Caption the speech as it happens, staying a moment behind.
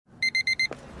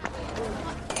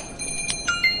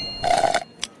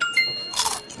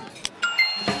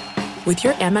With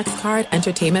your Amex card,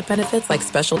 entertainment benefits like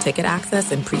special ticket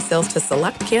access and pre-sales to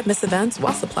select can't-miss events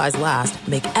while supplies last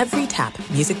make every tap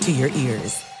music to your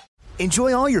ears.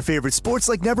 Enjoy all your favorite sports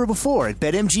like never before at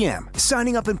BetMGM.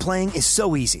 Signing up and playing is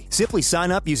so easy. Simply sign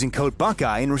up using code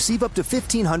Buckeye and receive up to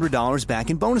 $1,500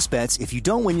 back in bonus bets if you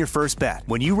don't win your first bet.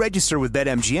 When you register with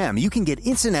BetMGM, you can get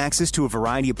instant access to a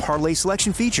variety of parlay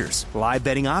selection features, live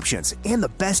betting options, and the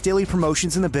best daily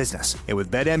promotions in the business. And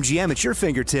with BetMGM at your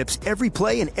fingertips, every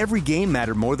play and every game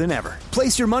matter more than ever.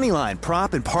 Place your moneyline,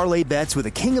 prop, and parlay bets with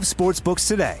the king of sportsbooks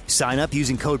today. Sign up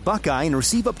using code Buckeye and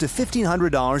receive up to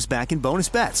 $1,500 back in bonus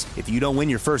bets if you don't win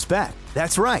your first bet.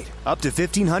 That's right, up to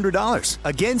 $1,500.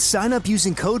 Again, sign up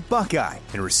using code Buckeye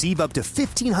and receive up to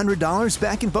 $1,500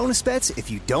 back in bonus bets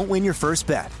if you don't win your first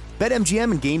bet.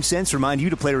 BetMGM and GameSense remind you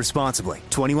to play responsibly.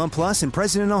 21 plus and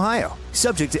present in Ohio.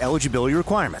 Subject to eligibility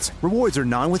requirements. Rewards are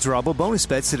non-withdrawable bonus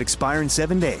bets that expire in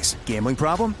 7 days. Gambling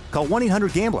problem? Call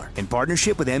 1-800-GAMBLER in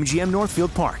partnership with MGM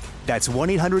Northfield Park. That's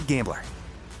 1-800-GAMBLER.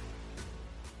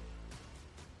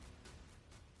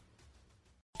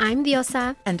 I'm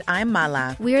Diosa. And I'm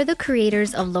Mala. We are the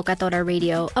creators of Locatora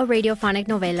Radio, a radiophonic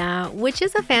novela, which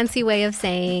is a fancy way of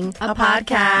saying a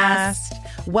podcast.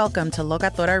 Welcome to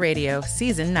Locatora Radio,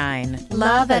 Season 9.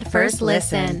 Love at first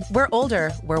listen. We're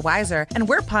older, we're wiser, and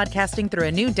we're podcasting through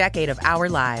a new decade of our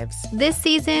lives. This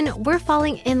season, we're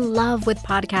falling in love with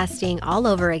podcasting all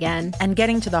over again. And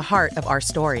getting to the heart of our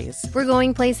stories. We're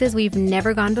going places we've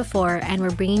never gone before, and we're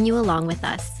bringing you along with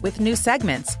us. With new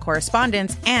segments,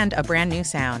 correspondence, and a brand new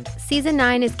sound. Season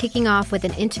 9 is kicking off with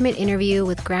an intimate interview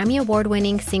with Grammy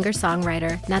Award-winning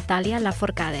singer-songwriter Natalia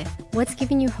Lafourcade. What's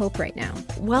giving you hope right now?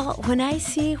 Well, when I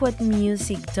see what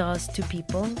music does to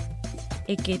people,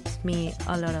 it gives me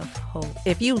a lot of hope.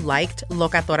 If you liked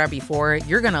Locatora before,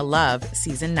 you're going to love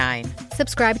Season 9.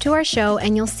 Subscribe to our show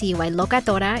and you'll see why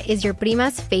Locatora is your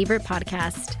prima's favorite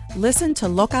podcast. Listen to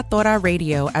Locatora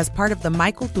Radio as part of the My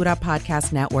Cultura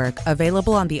Podcast Network,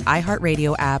 available on the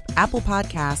iHeartRadio app, Apple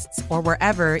Podcasts, or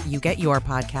wherever you get your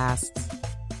podcasts.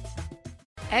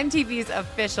 MTV's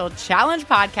official Challenge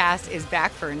podcast is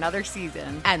back for another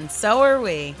season. And so are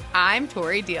we. I'm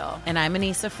Tori Deal. And I'm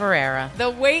Anissa Ferreira. The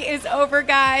wait is over,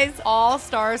 guys. All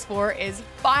Stars 4 is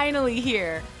finally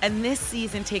here. And this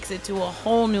season takes it to a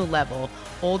whole new level.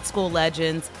 Old school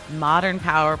legends, modern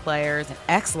power players, and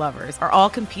ex-lovers are all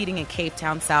competing in Cape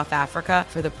Town, South Africa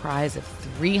for the prize of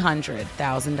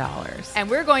 $300,000. And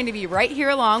we're going to be right here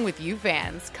along with you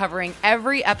fans, covering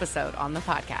every episode on the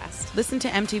podcast. Listen to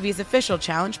MTV's official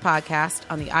Challenge podcast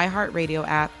on the iHeartRadio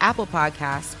app, Apple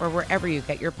Podcasts, or wherever you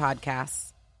get your podcasts.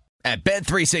 At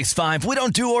Bet365, we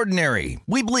don't do ordinary.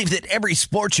 We believe that every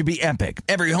sport should be epic.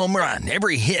 Every home run,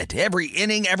 every hit, every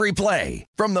inning, every play.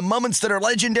 From the moments that are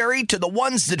legendary to the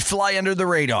ones that fly under the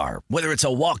radar. Whether it's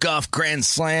a walk-off grand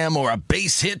slam or a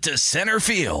base hit to center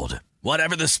field.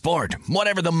 Whatever the sport,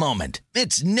 whatever the moment.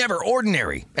 It's never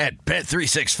ordinary at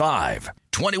Bet365.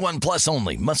 21 plus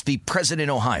only. Must be present in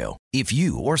Ohio. If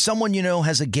you or someone you know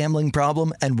has a gambling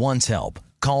problem and wants help,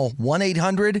 call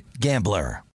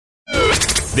 1-800-GAMBLER.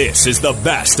 This is the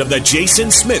best of the Jason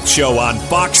Smith Show on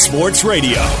Fox Sports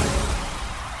Radio.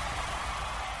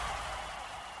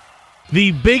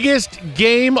 The biggest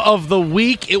game of the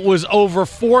week. It was over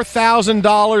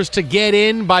 $4,000 to get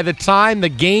in by the time the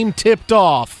game tipped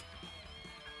off.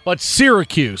 But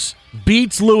Syracuse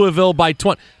beats Louisville by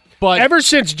 20. But ever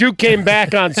since Duke came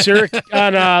back on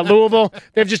Louisville,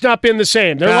 they've just not been the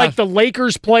same. They're like the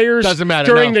Lakers players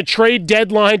during the trade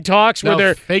deadline talks where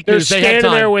they're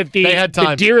standing there with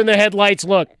the deer in the headlights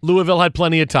look. Louisville had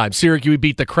plenty of time. Syracuse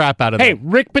beat the crap out of them. Hey,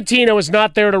 Rick Pitino is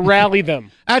not there to rally them.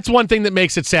 That's one thing that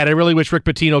makes it sad. I really wish Rick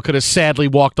Pitino could have sadly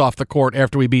walked off the court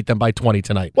after we beat them by 20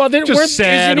 tonight. Well, isn't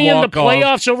he in the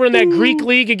playoffs over in that Greek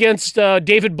league against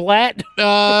David Blatt?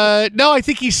 No, I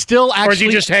think he's still actually... Or is he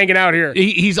just hanging out here?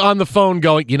 He's on the phone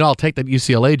going, I'll take that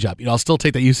UCLA job. I'll still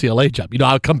take that UCLA job.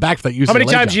 I'll come back for that UCLA job. How many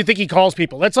times do you think he calls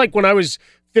people? That's like when I was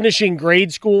finishing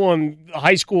grade school and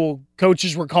high school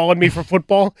coaches were calling me for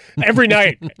football every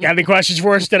night. Got any questions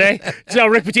for us today? So,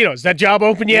 Rick Pitino, is that job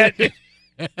open yet?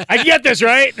 I can get this,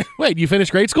 right? Wait, you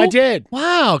finished grade school? I did.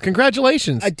 Wow,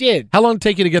 congratulations. I did. How long did it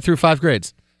take you to get through 5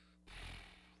 grades?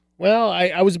 Well,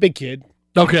 I was a big kid.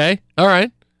 Okay, all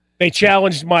right. They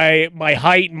challenged my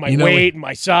height and my weight and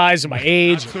my size and my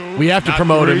age. We have to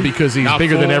promote him because he's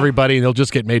bigger than everybody and he'll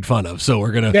just get made fun of. So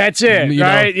we're going to... That's it,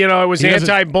 right? It was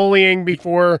anti-bullying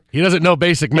before. He doesn't know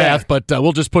basic math, but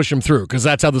we'll just push him through because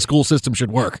that's how the school system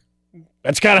should work.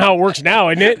 That's kind of how it works now,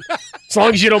 isn't it? As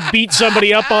long as you don't beat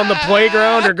somebody up on the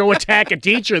playground or go attack a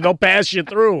teacher, they'll pass you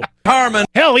through. Harmon.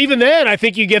 Hell, even then, I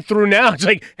think you get through now. It's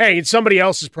like, hey, it's somebody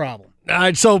else's problem. All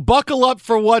right, so buckle up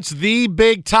for what's the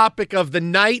big topic of the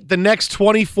night, the next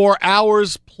 24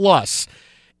 hours plus.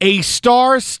 A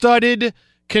star-studded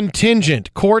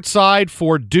contingent courtside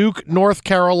for Duke, North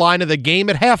Carolina. The game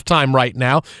at halftime right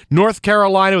now. North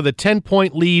Carolina with a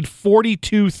 10-point lead,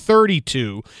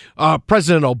 42-32.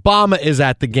 President Obama is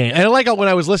at the game. And I like how when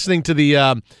I was listening to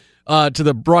the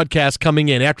broadcast coming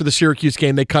in after the Syracuse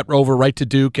game, they cut over right to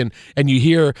Duke, and you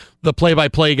hear the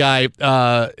play-by-play guy,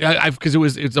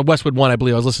 because it's a Westwood One, I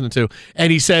believe I was listening to,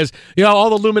 and he says, all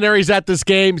the luminaries at this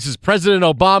game. He says President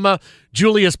Obama,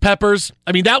 Julius Peppers.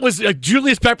 I mean, that was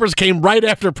Julius Peppers came right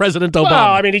after President Obama.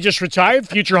 Well, I mean, he just retired,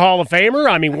 future Hall of Famer.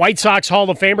 I mean, White Sox Hall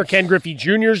of Famer Ken Griffey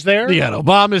Jr.'s there. Yeah,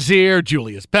 Obama's here.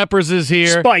 Julius Peppers is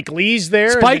here. Spike Lee's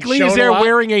there. Spike Lee's there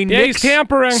wearing a Knicks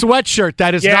tampering sweatshirt.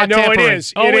 That is not tampering. It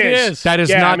is. Oh, it is. That is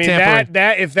not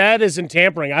tampering. If that isn't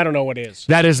tampering, I don't know what is.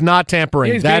 That is not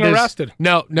tampering. He's being arrested.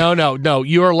 No.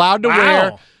 You are allowed to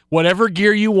wear whatever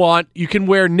gear you want. You can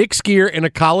wear Knicks gear in a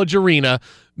college arena,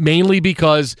 mainly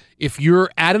because if you're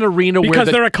at an arena because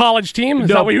they're a college team? Is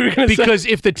that what you were going to say? Because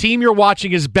if the team you're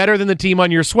watching is better than the team on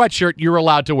your sweatshirt, you're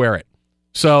allowed to wear it.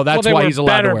 So that's why he's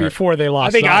allowed to wear it. Before they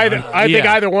lost. I think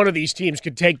either one of these teams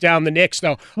could take down the Knicks,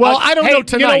 though. Well, I don't know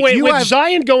tonight. With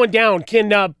Zion going down,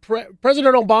 can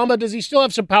President Obama, does he still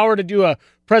have some power to do a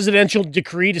presidential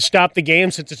decree to stop the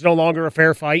game since it's no longer a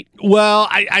fair fight? Well,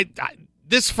 I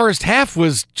this first half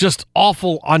was just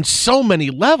awful on so many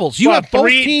levels. You have both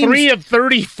teams. 3 of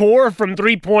 34 from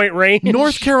 3-point range.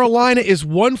 North Carolina is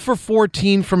 1 for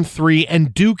 14 from 3,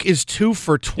 and Duke is 2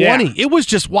 for 20. Yeah. It was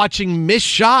just watching miss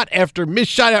shot after miss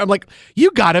shot. I'm like,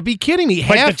 you got to be kidding me.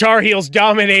 Like the Tar Heels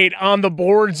dominate on the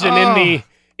boards and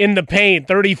in the paint.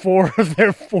 34 of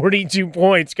their 42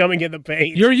 points coming in the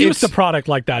paint. You're used to product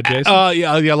like that, Jason.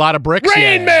 Yeah, a lot of bricks.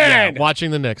 Rain Man! Yeah, watching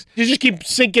the Knicks. You just keep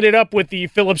syncing it up with the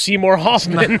Philip Seymour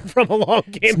Hoffman from a long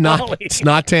game. It's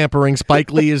not tampering.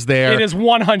 Spike Lee is there. It is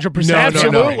 100%. No,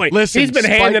 absolutely. No. Listen, he's been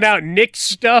handing out Knicks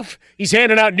stuff. He's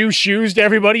handing out new shoes to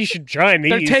everybody. You should try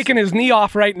these. They're taking his knee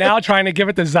off right now, trying to give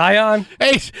it to Zion.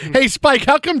 Hey, Spike,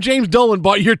 how come James Dolan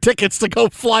bought your tickets to go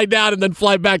fly down and then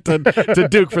fly back to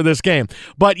Duke for this game?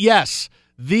 But yes,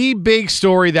 the big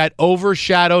story that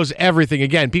overshadows everything.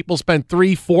 Again, people spent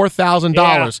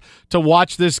 $3,000-$4,000 to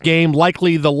watch this game.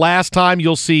 Likely the last time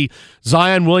you'll see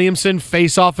Zion Williamson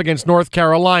face off against North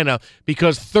Carolina,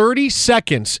 because 30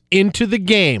 seconds into the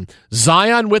game,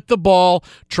 Zion with the ball,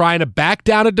 trying to back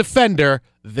down a defender,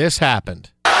 this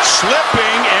happened.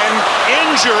 Slipping and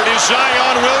injured is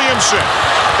Zion Williamson.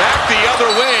 Back the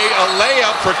other way, a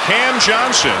layup for Cam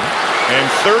Johnson. And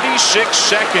 36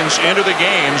 seconds into the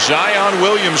game, Zion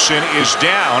Williamson is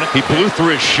down. He blew through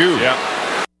his shoe. Yeah.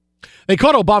 They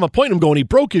caught Obama pointing him going, he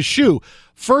broke his shoe.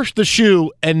 First the shoe,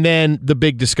 and then the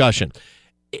big discussion.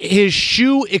 His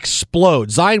shoe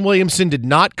explodes. Zion Williamson did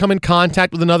not come in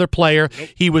contact with another player. Nope.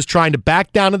 He was trying to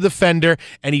back down a defender,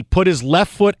 and he put his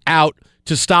left foot out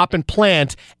to stop and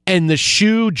plant, and the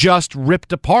shoe just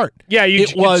ripped apart. Yeah, you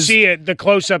can see it, the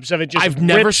close-ups of it just I've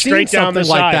never seen straight down the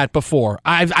something like side. that before.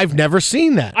 I've never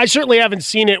seen that. I certainly haven't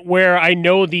seen it where I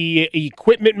know the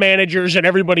equipment managers and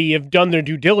everybody have done their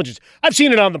due diligence. I've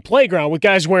seen it on the playground with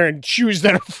guys wearing shoes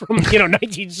that are from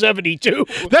 1972.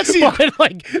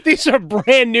 These are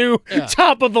brand new,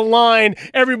 top of the line.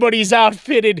 Everybody's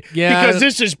outfitted because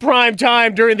this is prime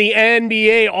time during the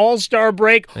NBA All-Star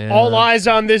break. Yeah. All eyes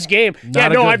on this game.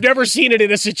 I've never seen it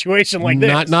in a situation like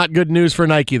this. Not good news for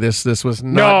Nike. This was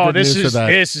not good news for that.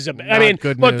 This is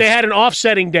look, they had an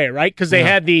offsetting day, right? Because they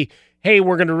had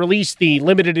we're going to release the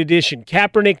limited edition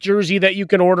Kaepernick jersey that you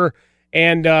can order.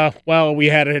 And, we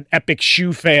had an epic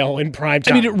shoe fail in prime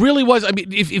time. I mean, it really was. I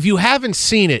mean, if you haven't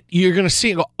seen it, you're going to see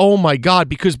it and go, oh, my God,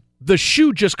 because the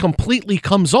shoe just completely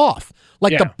comes off.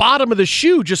 The bottom of the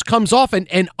shoe just comes off and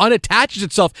unattaches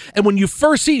itself. And when you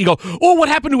first see it, you go, oh, what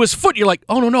happened to his foot? You're like,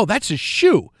 oh, no, that's his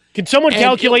shoe. Can someone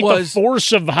calculate the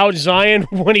force of how Zion,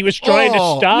 when he was trying to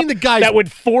stop, the guy's that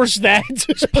would force that?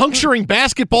 He's puncturing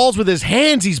basketballs with his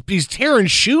hands. He's tearing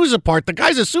shoes apart. The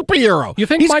guy's a superhero. You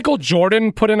think Michael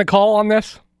Jordan put in a call on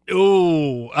this?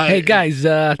 Ooh. Hey, guys,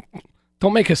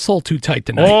 don't make his soul too tight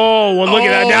tonight. Oh, well, look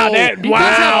at that.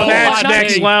 Now, that's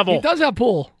next level. He does have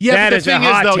pull. Yeah, but the thing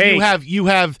is, though, you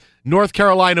have North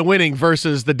Carolina winning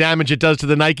versus the damage it does to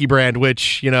the Nike brand,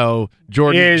 which,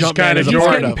 Jordan is kind of he's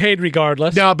getting paid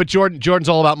regardless. No, but Jordan's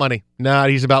all about money. No,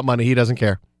 he's about money. He doesn't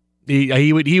care.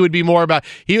 He would be more about,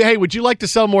 hey, would you like to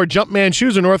sell more Jumpman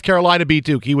shoes or North Carolina beat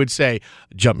Duke? He would say,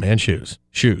 Jumpman shoes.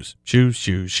 Shoes.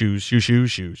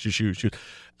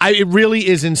 It really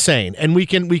is insane, and we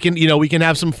can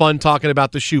have some fun talking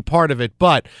about the shoe part of it.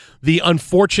 But the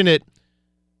unfortunate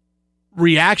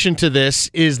reaction to this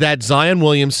is that Zion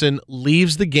Williamson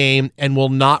leaves the game and will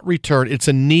not return. It's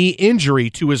a knee injury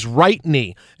to his right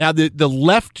knee. Now, the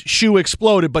left shoe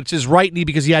exploded, but it's his right knee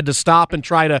because he had to stop and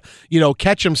try to,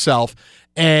 catch himself.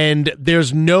 And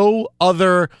there's no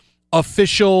other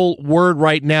official word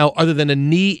right now other than a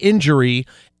knee injury,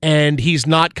 and he's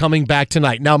not coming back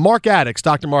tonight. Now,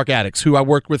 Dr. Mark Addix, who I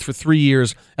worked with for 3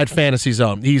 years at Fantasy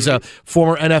Zone, he's a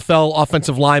former NFL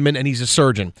offensive lineman, and he's a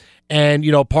surgeon. And,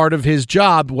 part of his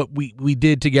job, what we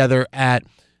did together at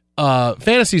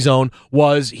Fantasy Zone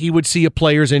was he would see a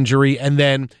player's injury and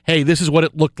then, hey, this is what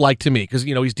it looked like to me. Because,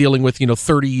 he's dealing with,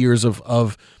 30 years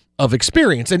of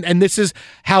experience. And this is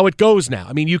how it goes now.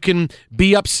 I mean, you can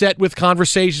be upset with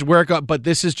conversations where it got, but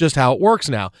this is just how it works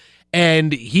now.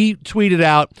 And he tweeted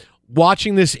out,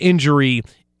 watching this injury,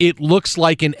 it looks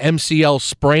like an MCL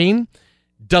sprain.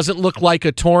 Doesn't look like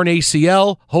a torn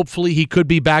ACL. Hopefully he could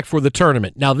be back for the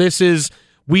tournament. Now,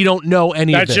 we don't know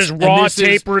any of this. That's just raw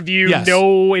tape review, yes.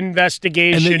 No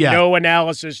investigation, no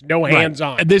analysis, no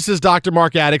hands-on. And this is Dr.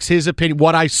 Mark Addix, his opinion,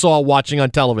 what I saw watching on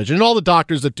television. And all the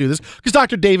doctors that do this, because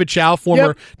Dr. David Chow,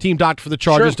 former team doctor for the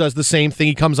Chargers, does the same thing.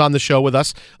 He comes on the show with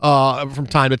us from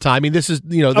time to time. I mean, this is,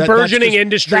 a burgeoning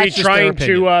industry trying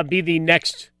to be the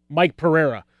next Mike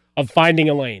Pereira of finding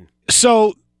a lane.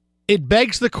 So it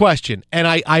begs the question, and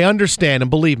I understand, and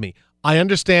believe me, I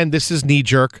understand this is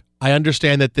knee-jerk. I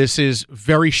understand that this is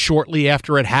very shortly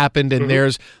after it happened, and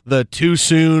there's the too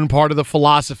soon part of the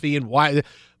philosophy and why.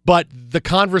 But the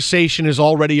conversation is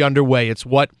already underway. It's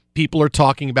what people are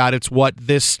talking about. It's what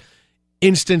this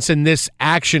instance and this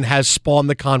action has spawned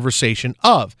the conversation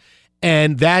of.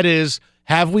 And that is,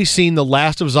 have we seen the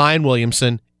last of Zion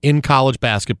Williamson in college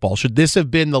basketball? Should this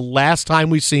have been the last time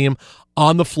we see him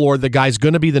on the floor? The guy's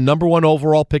going to be the number 1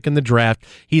 overall pick in the draft.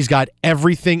 He's got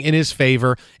everything in his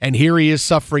favor, and here he is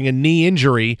suffering a knee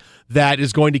injury that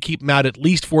is going to keep him out at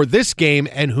least for this game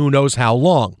and who knows how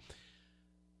long.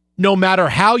 No matter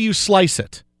how you slice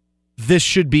it, this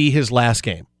should be his last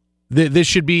game. This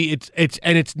should be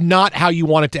it's not how you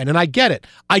want it to end. And I get it.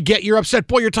 I get you're upset.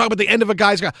 Boy, you're talking about the end of a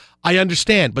guy's guy. I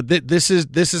understand, but this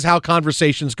is how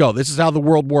conversations go. This is how the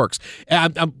world works.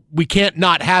 We can't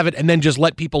not have it and then just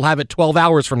let people have it 12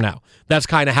 hours from now. That's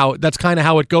kind of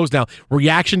how it goes now.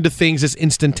 Reaction to things is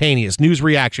instantaneous. News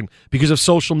reaction because of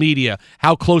social media,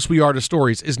 how close we are to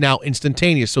stories is now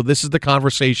instantaneous. So this is the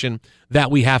conversation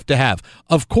that we have to have.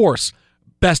 Of course,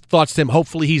 best thoughts to him.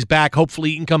 Hopefully he's back.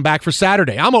 Hopefully he can come back for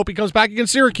Saturday. I'm hoping he comes back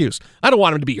against Syracuse. I don't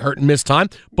want him to be hurt and miss time,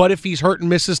 but if he's hurt and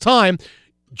misses time,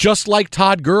 just like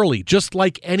Todd Gurley, just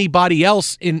like anybody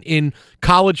else in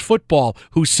college football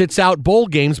who sits out bowl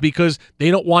games because they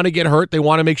don't want to get hurt, they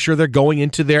want to make sure they're going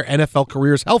into their NFL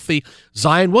careers healthy,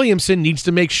 Zion Williamson needs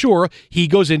to make sure he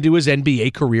goes into his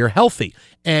NBA career healthy.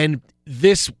 And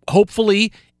this,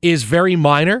 hopefully, is very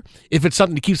minor. If it's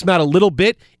something that keeps him out a little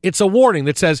bit, it's a warning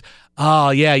that says,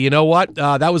 oh, yeah, you know what?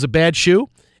 That was a bad shoe.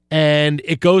 And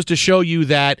it goes to show you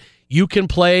that you can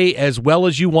play as well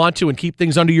as you want to and keep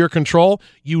things under your control.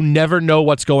 You never know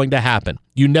what's going to happen.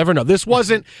 You never know. This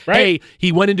wasn't, hey,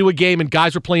 he went into a game and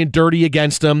guys were playing dirty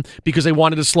against him because they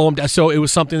wanted to slow him down. So it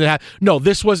was something that happened. No,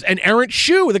 this was an errant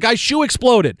shoe. The guy's shoe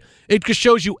exploded. It just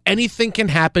shows you anything can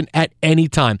happen at any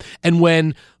time. And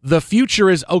when the future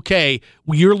is, okay,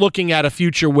 you're looking at a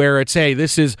future where it's, hey,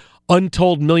 this is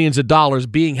untold millions of dollars,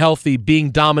 being healthy,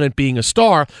 being dominant, being a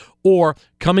star, or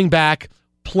coming back,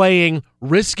 playing,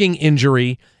 risking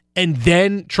injury, and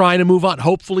then trying to move on.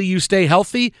 Hopefully you stay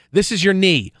healthy. This is your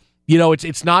knee.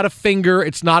 It's not a finger,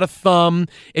 it's not a thumb,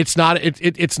 it's not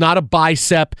a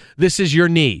bicep. This is your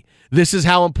knee. This is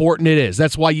how important it is.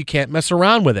 That's why you can't mess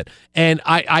around with it. And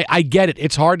I get it.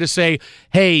 It's hard to say,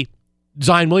 hey,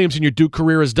 Zion Williamson, your Duke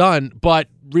career is done. But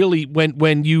really,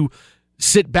 when you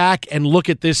sit back and look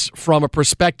at this from a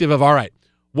perspective of, all right,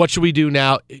 what should we do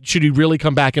now? Should he really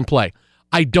come back and play?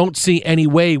 I don't see any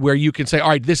way where you can say, all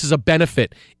right, this is a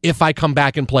benefit if I come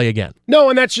back and play again. No,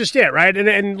 and that's just it, right?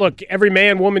 And look, every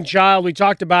man, woman, child, we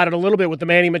talked about it a little bit with the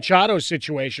Manny Machado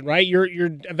situation, right? You're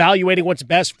evaluating what's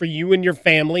best for you and your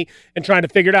family and trying to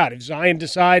figure it out. If Zion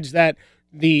decides that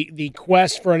the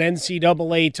quest for an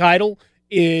NCAA title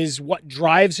is what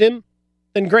drives him,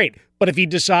 then great. But if he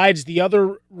decides the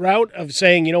other route of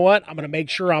saying, you know what, I'm going to make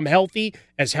sure I'm healthy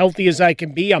as I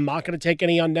can be, I'm not going to take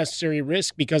any unnecessary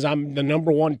risk because I'm the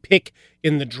number 1 pick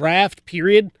in the draft,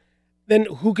 period, then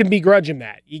who can begrudge him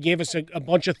that? He gave us a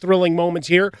bunch of thrilling moments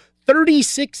here.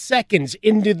 36 seconds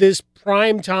into this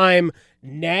primetime,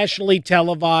 nationally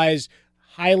televised,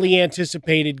 highly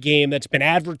anticipated game that's been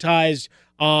advertised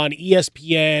on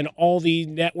ESPN, all the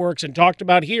networks, and talked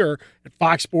about here at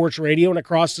Fox Sports Radio and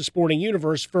across the sporting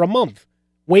universe for a month.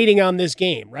 waiting on this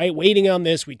game, right? Waiting on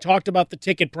this. We talked about the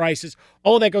ticket prices.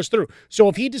 All that goes through. So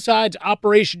if he decides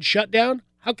Operation Shutdown,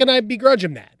 how can I begrudge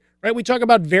him that, right? We talk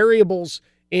about variables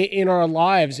in our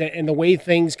lives and the way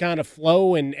things kind of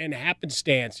flow and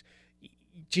happenstance.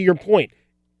 To your point,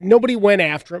 nobody went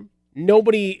after him.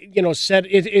 Nobody, said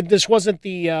this wasn't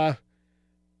the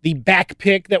back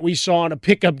pick that we saw in a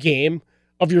pickup game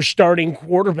of your starting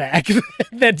quarterback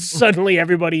that suddenly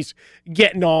everybody's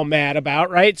getting all mad about,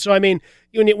 right? So, I mean,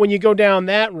 when you go down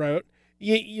that route,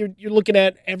 you're looking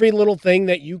at every little thing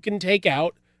that you can take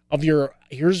out of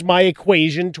here's my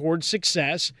equation towards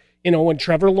success. When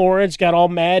Trevor Lawrence got all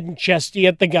mad and chesty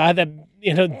at the guy that,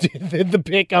 did the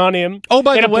pick on him. Oh,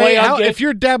 by the way, if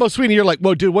you're Dabo Swinney, you're like,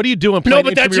 whoa, dude, what are you doing playing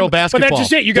intramural basketball? But that's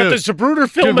just it. You got the Zapruder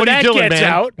film and that gets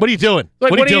out. What are you doing?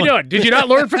 Like, what are you doing? Did you not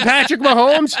learn from Patrick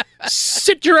Mahomes?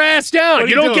 Sit your ass down.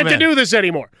 You don't get to do this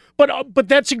anymore. But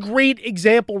that's a great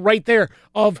example right there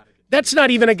of that's not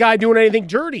even a guy doing anything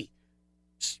dirty.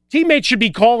 Teammates should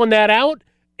be calling that out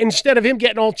instead of him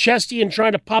getting all chesty and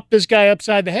trying to pop this guy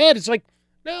upside the head. It's like,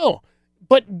 no.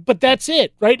 But that's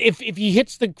it, right? If he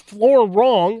hits the floor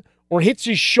wrong or hits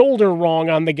his shoulder wrong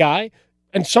on the guy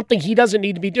and something he doesn't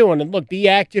need to be doing, and look, be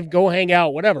active, go hang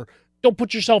out, whatever. Don't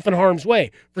put yourself in harm's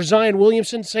way. For Zion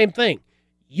Williamson, same thing.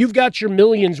 You've got your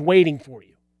millions waiting for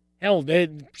you. Hell,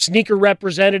 the sneaker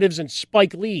representatives and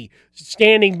Spike Lee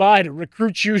standing by to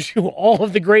recruit you to all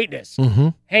of the greatness. Mm-hmm.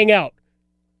 Hang out.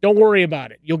 Don't worry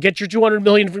about it. You'll get your $200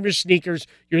 million from your sneakers.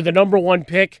 You're the number one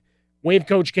pick. Wave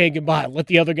Coach K goodbye. Let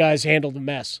the other guys handle the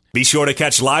mess. Be sure to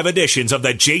catch live editions of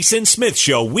The Jason Smith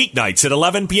Show weeknights at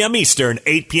 11 p.m. Eastern,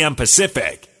 8 p.m.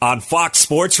 Pacific on Fox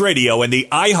Sports Radio and the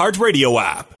iHeartRadio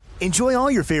app. Enjoy all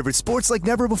your favorite sports like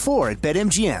never before at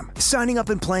BetMGM. Signing up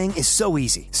and playing is so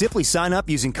easy. Simply sign up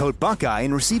using code Buckeye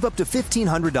and receive up to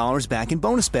 $1,500 back in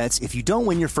bonus bets if you don't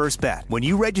win your first bet. When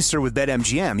you register with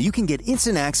BetMGM, you can get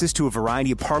instant access to a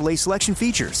variety of parlay selection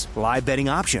features, live betting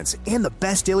options, and the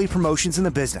best daily promotions in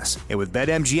the business. And with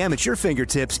BetMGM at your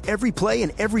fingertips, every play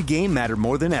and every game matter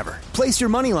more than ever. Place your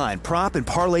moneyline, prop, and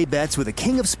parlay bets with the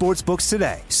king of sportsbooks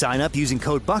today. Sign up using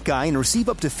code Buckeye and receive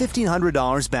up to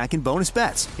 $1,500 back in bonus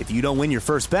bets if you don't win your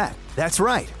first bet. That's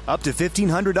right, up to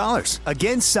 $1,500.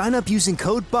 Again, sign up using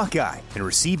code Buckeye and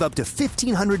receive up to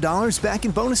 $1,500 back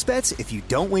in bonus bets if you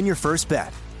don't win your first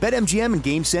bet. BetMGM and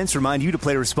GameSense remind you to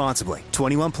play responsibly.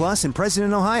 21 plus and present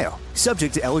in Ohio.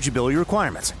 Subject to eligibility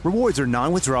requirements. Rewards are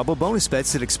non-withdrawable bonus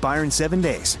bets that expire in 7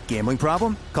 days. Gambling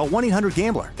problem? Call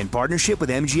 1-800-GAMBLER in partnership with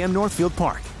MGM Northfield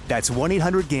Park. That's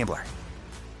 1-800-GAMBLER.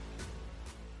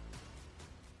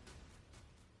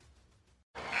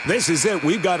 This is it.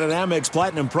 We've got an Amex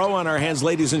Platinum Pro on our hands,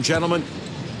 ladies and gentlemen.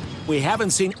 We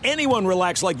haven't seen anyone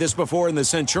relax like this before in the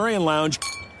Centurion Lounge.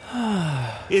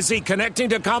 Is he connecting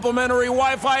to complimentary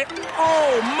Wi-Fi?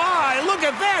 Oh, my! Look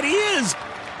at that! He is!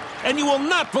 And you will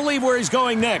not believe where he's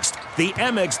going next. The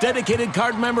Amex dedicated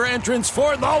card member entrance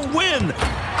for the win.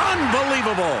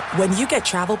 Unbelievable. When you get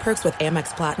travel perks with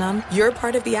Amex Platinum, you're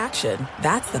part of the action.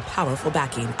 That's the powerful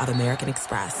backing of American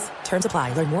Express. Terms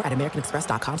apply. Learn more at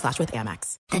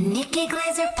americanexpress.com/withAmex. The Nikki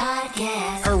Glaser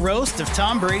Podcast. Her roast of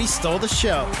Tom Brady stole the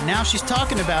show. Now she's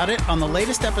talking about it on the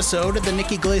latest episode of the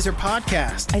Nikki Glaser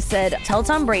Podcast. I said, tell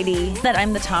Tom Brady that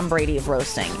I'm the Tom Brady of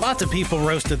roasting. Lots of people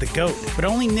roasted the GOAT, but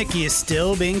only Nikki is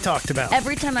still being talked about.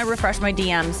 Every time I refresh my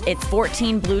DMs, it's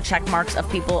 14 blue check marks of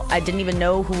people I didn't even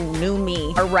know who knew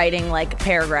me are writing like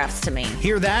paragraphs to me.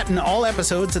 Hear that in all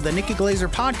episodes of the Nikki Glaser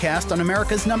Podcast on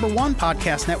America's #1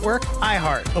 podcast network,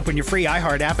 iHeart. Open your free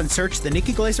iHeart app and search the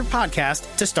Nikki Glaser Podcast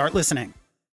to start listening.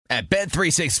 At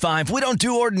Bet365, we don't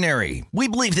do ordinary. We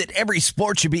believe that every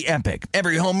sport should be epic.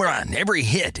 Every home run, every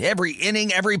hit, every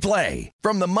inning, every play.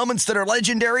 From the moments that are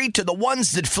legendary to the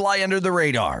ones that fly under the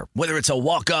radar. Whether it's a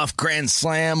walk-off grand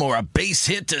slam or a base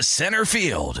hit to center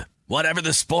field. Whatever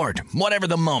the sport, whatever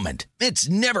the moment, it's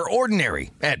never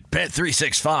ordinary at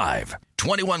Bet365.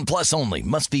 21 plus only.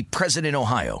 Must be present in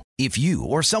Ohio. If you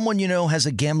or someone you know has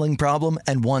a gambling problem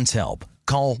and wants help,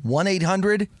 call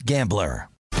 1-800-GAMBLER.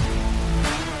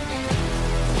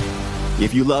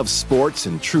 If you love sports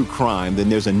and true crime, then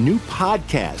there's a new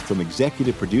podcast from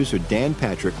executive producer Dan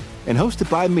Patrick and hosted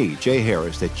by me, Jay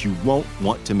Harris, that you won't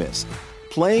want to miss.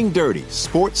 Playing Dirty: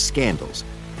 Sports Scandals.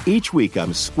 Each week,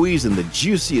 I'm squeezing the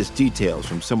juiciest details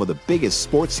from some of the biggest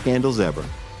sports scandals ever.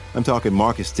 I'm talking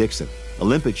Marcus Dixon,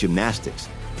 Olympic gymnastics,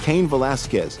 Cain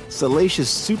Velasquez, salacious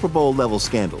Super Bowl-level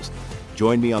scandals.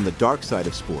 Join me on the dark side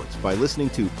of sports by listening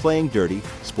to Playing Dirty: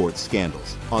 Sports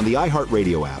Scandals on the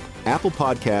iHeartRadio app, Apple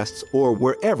Podcasts, or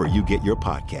wherever you get your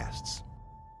podcasts.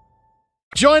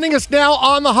 Joining us now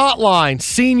on the hotline,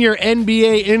 senior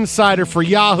NBA insider for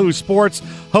Yahoo Sports,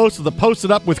 host of the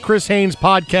Posted Up with Chris Haynes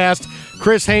podcast.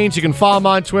 Chris Haynes, you can follow him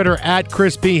on Twitter at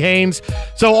Chris B. Haynes.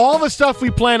 So all the stuff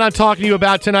we plan on talking to you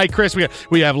about tonight, Chris, we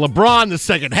have LeBron the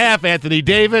second half, Anthony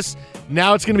Davis.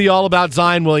 Now it's going to be all about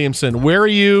Zion Williamson. Where are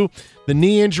you? The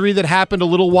knee injury that happened a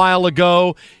little while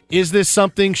ago, is this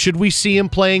something? Should we see him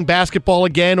playing basketball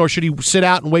again, or should he sit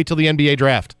out and wait till the NBA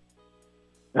draft?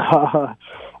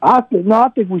 I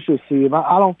think we should see him.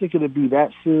 I don't think it'll be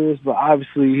that serious, but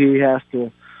obviously he has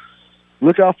to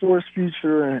look out for his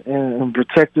future and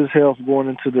protect his health going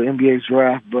into the NBA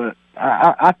draft. But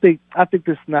I think this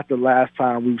is not the last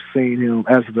time we've seen him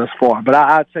as thus far. But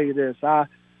I'll tell you this, I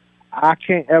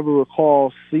can't ever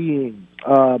recall seeing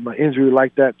an injury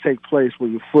like that take place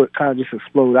where your foot kind of just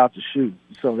exploded out the shoe.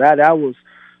 So that was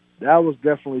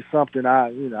definitely something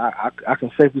I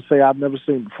can safely say I've never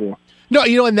seen before. No,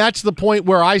 and that's the point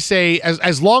where I say,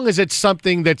 as long as it's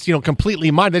something that's, completely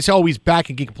minor, that's always back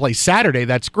and he can play Saturday,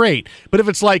 that's great. But if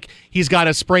it's like he's got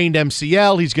a sprained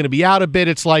MCL, he's going to be out a bit,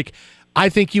 it's like, I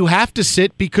think you have to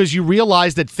sit because you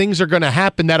realize that things are going to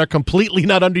happen that are completely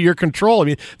not under your control. I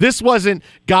mean, this wasn't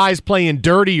guys playing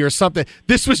dirty or something.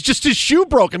 This was just his shoe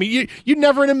broke. I mean, you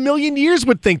never in a million years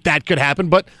would think that could happen,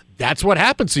 but that's what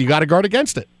happened, so you got to guard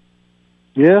against it.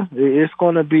 Yeah, it's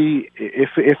going to be,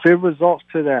 if it results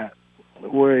to that,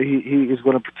 where he is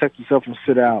going to protect himself and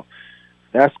sit out,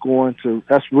 that's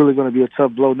really going to be a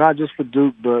tough blow, not just for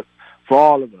Duke, but for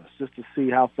all of us, just to see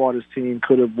how far this team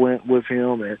could have went with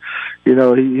him. And,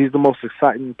 he's the most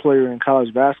exciting player in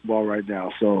college basketball right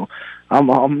now. So I'm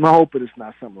hoping it's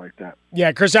not something like that.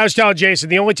 Yeah, Chris, I was telling Jason,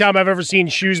 the only time I've ever seen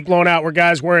shoes blown out were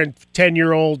guys wearing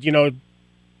 10-year-old,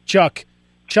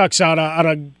 Chucks on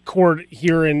a court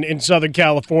here in Southern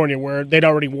California where they'd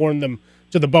already worn them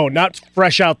to the bone, not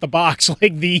fresh out the box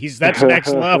like these. That's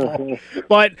next level.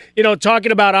 But, talking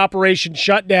about Operation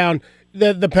Shutdown,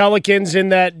 the Pelicans in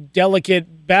that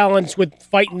delicate balance with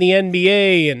fighting the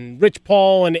NBA and Rich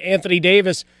Paul and Anthony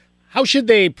Davis, how should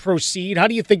they proceed? How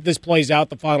do you think this plays out,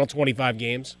 the final 25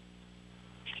 games?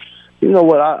 You know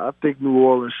what? I think New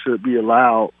Orleans should be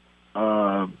allowed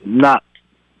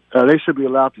they should be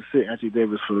allowed to sit Anthony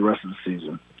Davis for the rest of the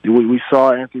season. We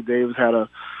saw Anthony Davis had a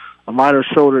minor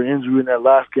shoulder injury in that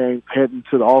last game heading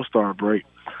to the All-Star break.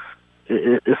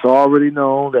 It's already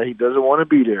known that he doesn't want to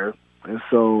be there. And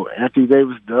so Anthony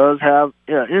Davis does have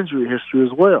injury history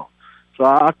as well. So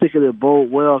I think it would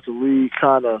bode well if the league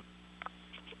kind of,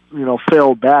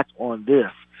 fell back on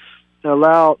this and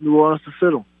allow New Orleans to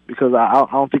sit him, because I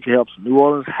don't think it helps. New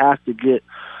Orleans has to get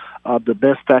the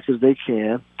best package they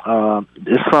can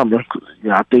this summer.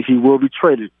 I think he will be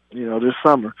traded, this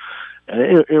summer.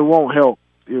 And it won't help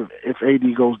if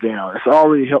AD goes down. It's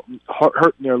already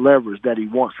hurting their leverage that he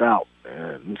wants out.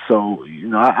 And so,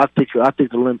 I think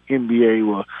the NBA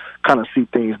will kind of see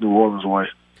things New Orleans' way.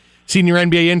 Senior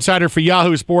NBA insider for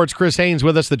Yahoo Sports, Chris Haynes,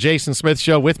 with us, the Jason Smith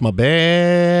Show, with my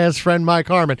best friend Mike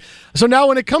Harmon. So now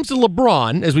when it comes to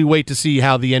LeBron, as we wait to see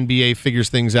how the NBA figures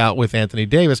things out with Anthony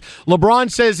Davis, LeBron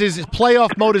says his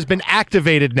playoff mode has been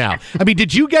activated now. I mean,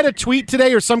 did you get a tweet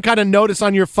today or some kind of notice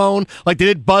on your phone? Like, did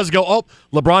it buzz go, oh,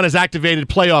 LeBron has activated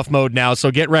playoff mode now,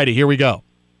 so get ready, here we go.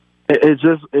 It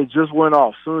just went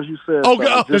off. As soon as you said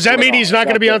does that mean he's not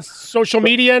going to be on social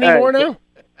media anymore now?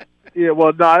 Yeah,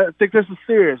 well, no, I think this is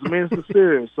serious. I mean, this is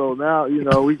serious. So now,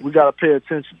 we got to pay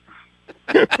attention.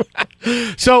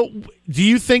 So do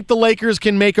you think the Lakers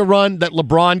can make a run that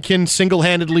LeBron can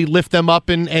single-handedly lift them up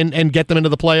and get them into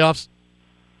the playoffs?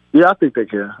 Yeah, I think they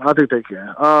can.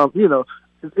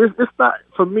 It's not,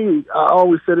 for me, I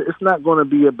always said it's not going to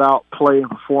be about play and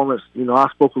performance. I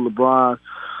spoke with LeBron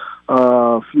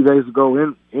a few days ago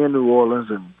in New Orleans,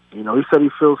 and, he said he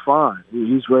feels fine.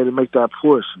 He's ready to make that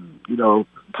push. And,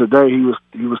 today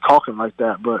he was talking like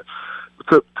that. But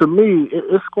to me,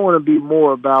 it's going to be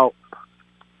more about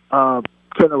kind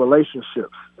of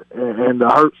relationships and the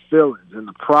hurt feelings and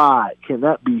the pride. Can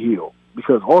that be healed?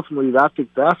 Because ultimately, I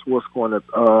think that's what's going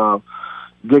to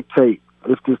dictate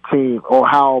if this team or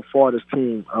how far this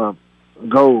team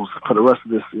goes for the rest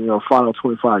of this, final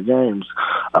 25 games.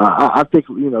 I think,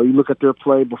 you look at their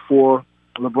play before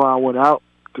LeBron went out.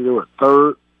 They were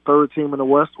third team in the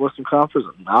Western Conference.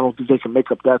 I don't think they can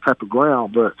make up that type of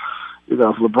ground. But, if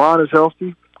LeBron is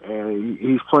healthy and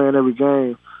he's playing every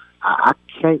game, I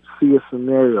can't see a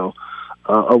scenario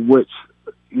of which,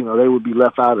 they would be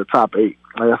left out of the top 8.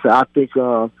 Like I said, I think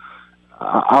you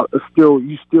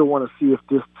still want to see if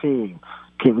this team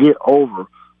can get over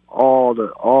all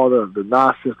the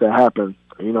nonsense that happened,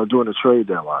 during the trade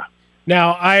deadline.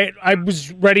 Now, I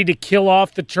was ready to kill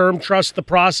off the term trust the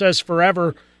process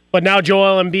forever But now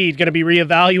Joel Embiid going to be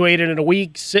reevaluated in a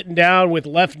week, sitting down with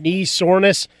left knee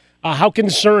soreness. How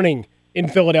concerning in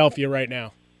Philadelphia right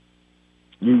now?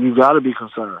 You got to be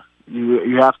concerned.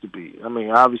 You have to be. I mean,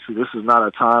 obviously, this is not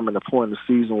a time and a point in the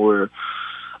season where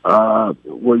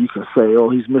you can say, "Oh,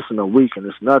 he's missing a week," and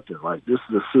it's nothing. Like, this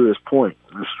is a serious point.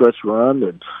 The stretch run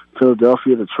and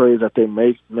Philadelphia, the trades that they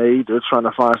made, they're trying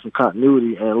to find some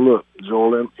continuity. And look,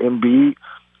 Joel Embiid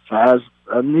has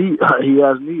a knee. He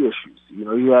has knee issues. You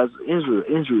know, he has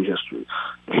injury history.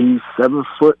 He's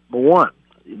 7'1".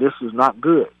 This is not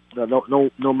good.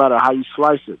 No matter how you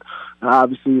slice it. Now,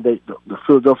 obviously, the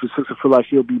Philadelphia Sixers feel like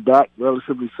he'll be back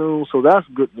relatively soon, so that's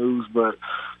good news. But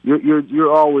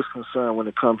you're always concerned when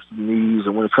it comes to knees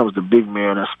and when it comes to big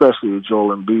men, especially with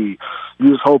Joel Embiid. You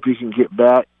just hope he can get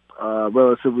back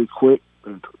relatively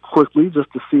quickly,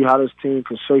 just to see how this team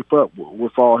can shape up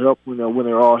with all help. You know, when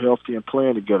they're all healthy and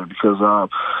playing together, because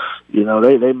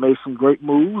they made some great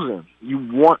moves, and you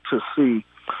want to see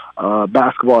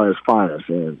basketball at its finest,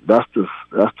 and that's the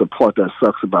part that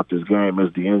sucks about this game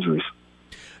is the injuries.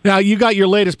 Now, you got your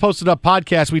latest Posted Up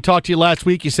podcast. We talked to you last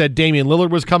week. You said Damian Lillard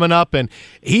was coming up, and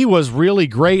he was really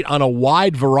great on a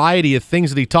wide variety of things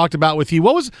that he talked about with you.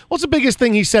 What's the biggest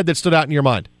thing he said that stood out in your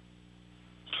mind?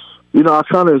 You know, it's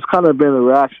kind of been a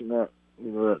reaction that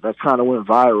kind of went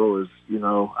viral. Is,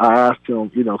 I asked him,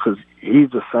 because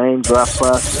he's the same draft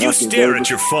class. You stare at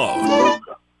your phone.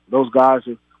 Those guys.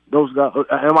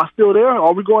 Am I still there?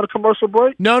 Are we going to commercial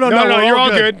break? No. You're all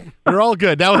good. You're all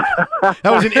good. That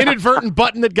was an inadvertent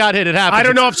button that got hit. It happened. I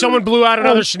don't know if someone blew out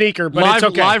another sneaker, but it's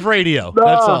okay. Live radio.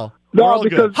 That's all. No,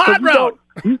 because hot route.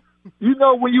 You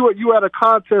know when you at a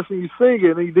contest and you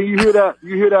singing, and then you hear that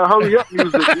hurry up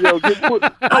music. Get put.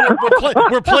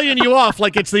 We're playing you off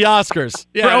like it's the Oscars.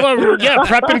 Yeah,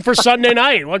 prepping for Sunday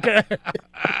night. Okay.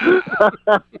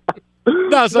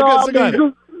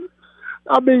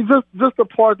 I mean, just the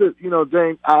part that,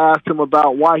 James, I asked him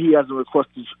about why he hasn't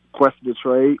requested a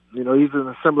trade. He's in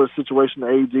a similar situation to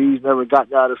AD. He's never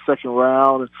gotten out of the second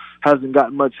round and hasn't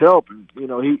gotten much help. And,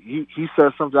 he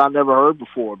said something I never heard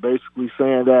before, basically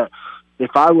saying that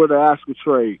if I were to ask a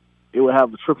trade, it would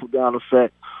have a trickle-down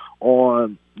effect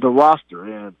on the roster.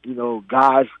 And,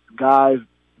 guys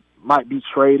might be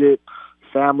traded,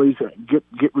 families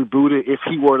get rebooted if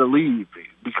he were to leave,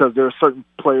 because there are certain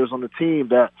players on the team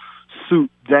that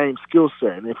suit Dame's skill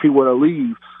set, and if he were to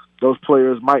leave, those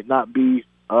players might not be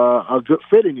a good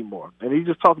fit anymore. And he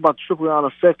just talked about the trickle-down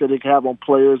effect that it can have on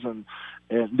players and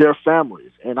their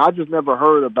families. And I just never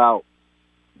heard about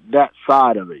that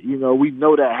side of it. We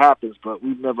know that happens, but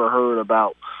we've never heard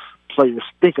about players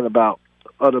thinking about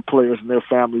other players and their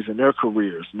families and their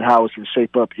careers and how it can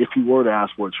shape up if he were to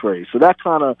ask for a trade. So that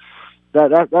kind of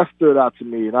That stood out to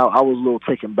me, and I was a little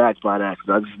taken back by that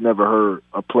because I just never heard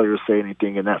a player say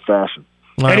anything in that fashion.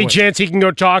 Any chance he can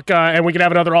go talk, and we can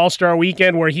have another All-Star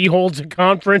weekend where he holds a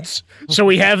conference, so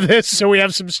we have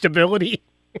some stability?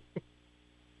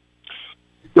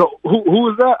 Yo,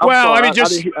 who is that?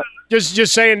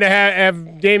 Just saying to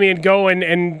have Damian go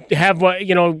and have like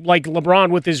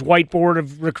LeBron with his whiteboard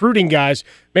of recruiting guys.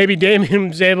 Maybe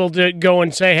Damian's able to go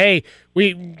and say, "Hey,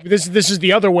 this is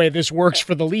the other way this works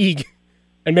for the league,"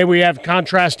 and maybe we have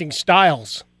contrasting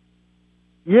styles.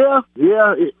 Yeah.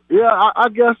 I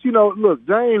guess Look,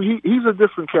 Dame, he's a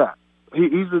different cat.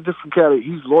 He's a different cat.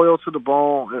 He's loyal to the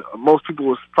bone. Most people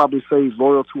would probably say he's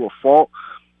loyal to a fault.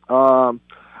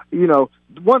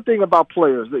 One thing about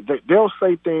players, they'll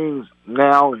say things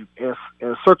now and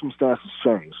circumstances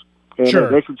change. And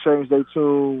sure. They can change their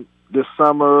tune this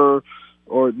summer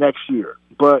or next year.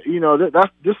 But,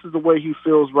 this is the way he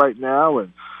feels right now.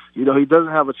 And, he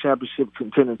doesn't have a championship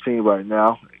contending team right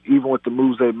now, even with the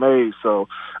moves they made. So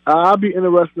I'll be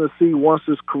interested to see once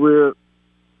the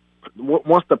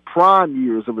prime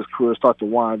years of his career start to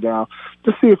wind down,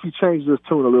 to see if he changes his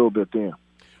tune a little bit then.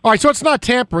 All right, so it's not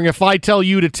tampering if I tell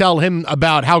you to tell him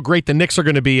about how great the Knicks are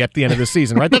going to be at the end of the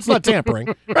season, right? That's not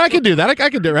tampering. I can do that. I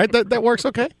can do it, right? That works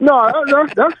okay? No,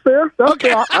 that's fair. That's okay.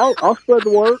 Fair. I'll spread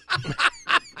the word.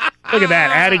 Look at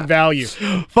that, adding value.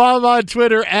 Follow him on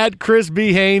Twitter at Chris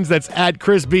B. Haynes. That's at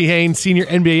Chris B. Haynes, senior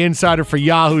NBA insider for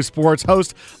Yahoo Sports,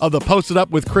 host of the Posted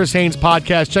Up with Chris Haynes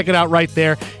podcast. Check it out right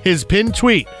there. His pinned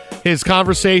tweet, his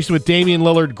conversation with Damian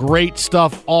Lillard, great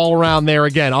stuff all around there.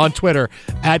 Again, on Twitter,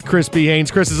 at Chris B. Haynes.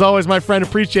 Chris, as always, my friend,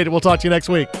 appreciate it. We'll talk to you next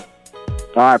week. All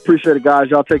right, appreciate it, guys.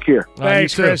 Y'all take care.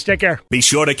 Thanks, Chris. Take care. Be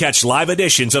sure to catch live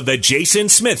editions of The Jason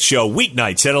Smith Show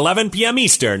weeknights at 11 p.m.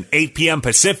 Eastern, 8 p.m.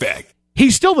 Pacific.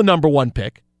 He's still the number one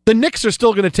pick. The Knicks are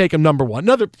still going to take him number one.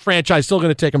 Another franchise still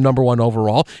going to take him number one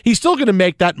overall. He's still going to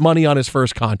make that money on his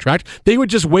first contract. They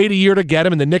would just wait a year to get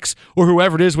him, and the Knicks or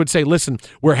whoever it is would say, listen,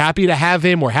 we're happy to have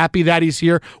him. We're happy that he's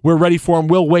here. We're ready for him.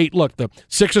 We'll wait. Look, the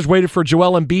Sixers waited for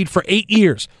Joel Embiid for 8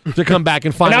 years to come back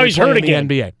and finally now he's play hurt in the again.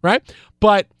 NBA,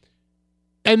 right?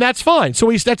 And that's fine.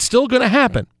 So that's still going to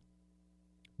happen.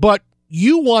 But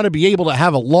you want to be able to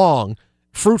have a long,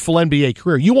 fruitful NBA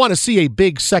career. You want to see a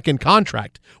big second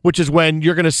contract, which is when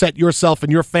you're going to set yourself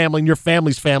and your family and your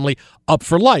family's family up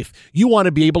for life. You want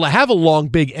to be able to have a long,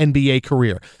 big NBA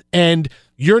career. And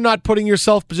you're not putting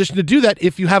yourself in position to do that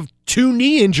if you have 2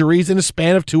 knee injuries in a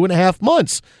span of 2.5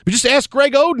 months. But just ask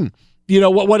Greg Oden,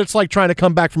 what it's like trying to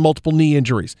come back from multiple knee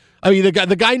injuries. I mean,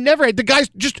 the guy's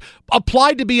just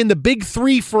applied to be in the big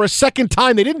 3 for a second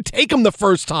time. They didn't take him the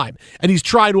first time, and he's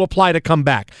trying to apply to come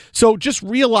back. So just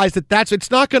realize that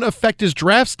it's not going to affect his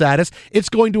draft status. It's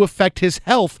going to affect his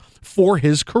health for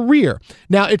his career.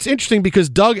 Now, it's interesting because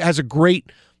Doug has a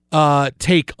great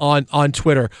take on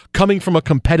Twitter coming from a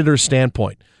competitor's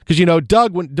standpoint. Because,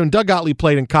 Doug, when Doug Gottlieb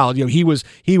played in college, he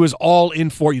was all in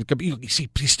for it.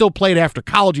 He still played after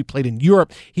college. He played in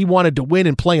Europe. He wanted to win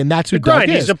and play, and that's who Doug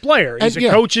is. He's a player. He's a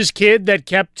coach's kid that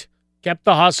kept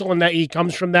the hustle, and that he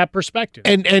comes from that perspective.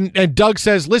 And Doug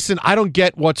says, listen, I don't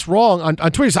get what's wrong. On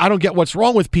Twitter, he says, I don't get what's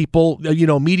wrong with people.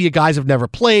 Media guys have never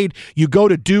played. You go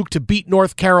to Duke to beat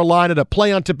North Carolina, to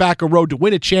play on Tobacco Road, to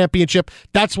win a championship.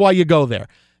 That's why you go there.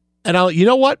 And you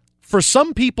know what? For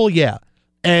some people, yeah.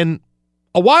 And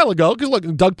a while ago, because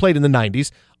look, Doug played in the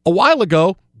 90s, a while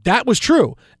ago, that was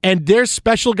true. And there's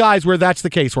special guys where that's the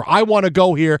case, where I want to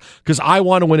go here because I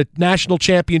want to win a national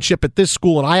championship at this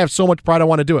school, and I have so much pride I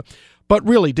want to do it. But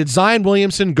really, did Zion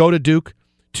Williamson go to Duke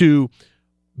to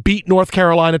beat North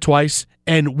Carolina twice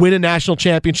and win a national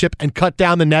championship and cut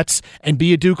down the nets and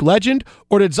be a Duke legend?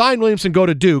 Or did Zion Williamson go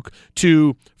to Duke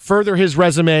to further his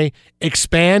resume,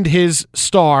 expand his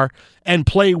star, and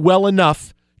play well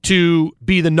enough to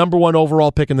be the number 1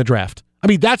 overall pick in the draft? I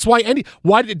mean, that's why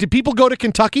did people go to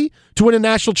Kentucky to win a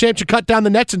national championship, cut down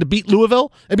the nets, and to beat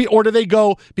Louisville? Or do they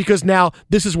go because now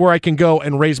this is where I can go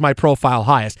and raise my profile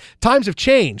highest? Times have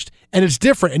changed, and it's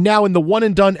different. And now in the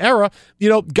one-and-done era,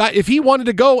 if he wanted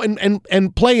to go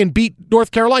and play and beat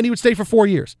North Carolina, he would stay for 4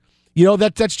 years.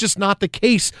 That's just not the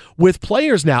case with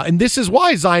players now. And this is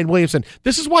why Zion Williamson,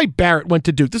 this is why Barrett went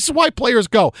to Duke. This is why players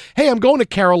go, hey, I'm going to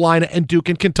Carolina and Duke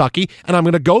and Kentucky, and I'm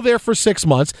going to go there for 6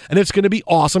 months, and it's going to be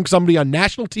awesome because I'm going to be on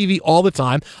national TV all the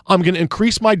time. I'm going to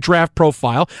increase my draft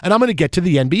profile, and I'm going to get to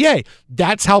the NBA.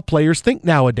 That's how players think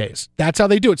nowadays. That's how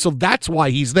they do it. So that's why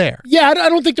he's there. Yeah, I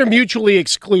don't think they're mutually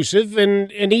exclusive,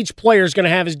 and each player is going to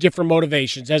have his different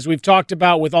motivations. As we've talked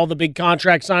about with all the big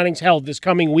contract signings held this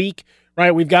coming week,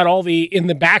 right, we've got in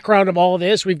the background of all of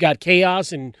this, we've got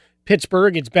chaos in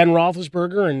Pittsburgh. It's Ben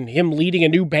Roethlisberger and him leading a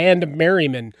new band of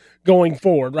merrymen going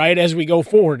forward, right, as we go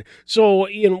forward. So,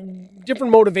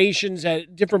 different motivations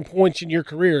at different points in your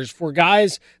careers. For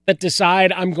guys that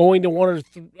decide I'm going to one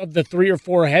of the 3 or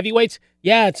 4 heavyweights,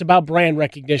 yeah, it's about brand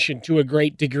recognition to a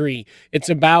great degree. It's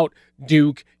about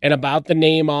Duke and about the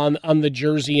name on the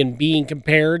jersey and being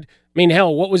compared. I mean,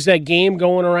 hell, what was that game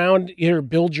going around here?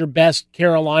 Build your best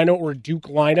Carolina or Duke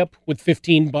lineup with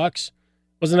 $15.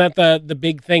 Wasn't that the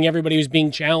big thing? Everybody was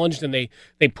being challenged, and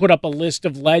they put up a list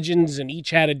of legends, and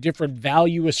each had a different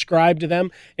value ascribed to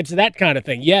them. It's that kind of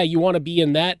thing. Yeah, you want to be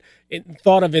in that,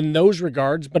 thought of in those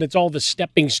regards, but it's all the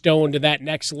stepping stone to that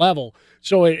next level.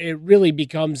 So it really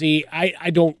becomes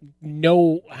I don't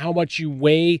know how much you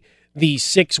weigh the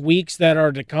 6 weeks that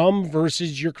are to come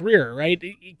versus your career, right?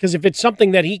 Because if it's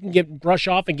something that he can brush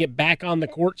off and get back on the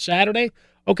court Saturday,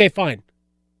 okay, fine.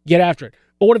 Get after it.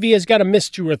 But what if he has got to miss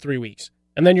 2 or 3 weeks?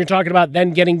 And then you're talking about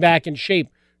then getting back in shape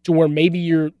to where maybe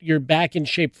you're back in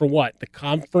shape for what? The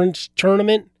conference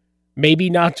tournament? Maybe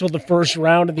not till the first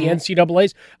round of the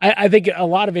NCAAs. I think a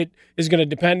lot of it is going to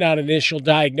depend on initial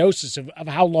diagnosis of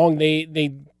how long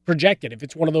they project it. If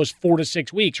it's one of those 4 to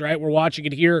 6 weeks, right? We're watching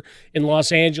it here in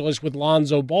Los Angeles with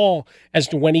Lonzo Ball as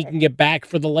to when he can get back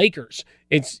for the Lakers.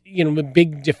 It's, a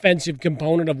big defensive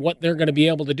component of what they're going to be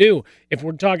able to do. If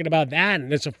we're talking about that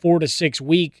and it's a 4 to 6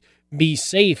 week be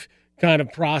safe kind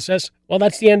of process, well,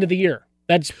 that's the end of the year.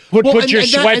 That's put your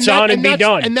sweats on and be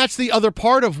done. And that's the other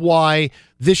part of why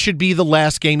this should be the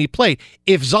last game he played.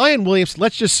 If Zion Williams,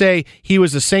 let's just say he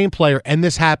was the same player and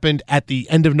this happened at the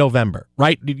end of November,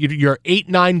 right? You're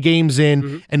 8-9 games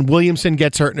in and Williamson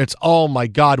gets hurt and it's, oh my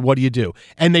God, what do you do?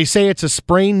 And they say it's a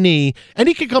sprained knee and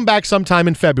he could come back sometime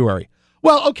in February.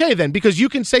 Well, okay then, because you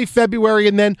can say February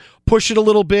and then push it a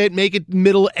little bit, make it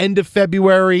end of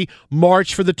February,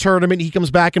 March for the tournament. He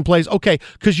comes back and plays. Okay,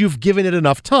 because you've given it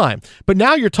enough time. But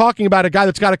now you're talking about a guy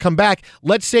that's got to come back.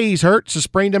 Let's say he's hurt, so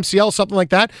sprained MCL, something like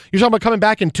that. You're talking about coming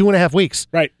back in 2.5 weeks.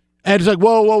 Right. And it's like,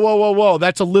 whoa.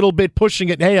 That's a little bit pushing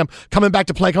it. Hey, I'm coming back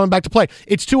to play.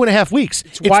 It's 2.5 weeks.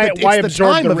 It's why the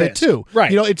time of risk. it, too.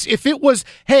 Right. If it was,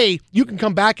 hey, you can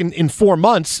come back in 4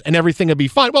 months and everything will be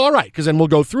fine. Well, all right, because then we'll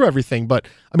go through everything. But,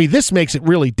 this makes it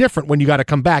really different when you got to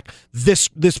come back this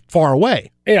far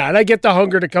away. Yeah, and I get the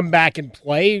hunger to come back and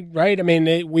play, right?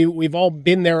 We've all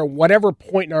been there at whatever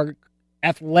point in our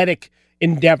athletic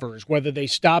endeavors, whether they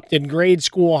stopped in grade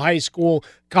school, high school,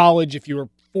 college, if you were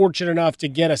fortunate enough to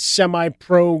get a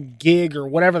semi-pro gig or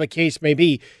whatever the case may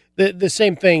be, the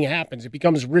same thing happens. It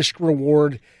becomes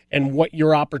risk-reward and what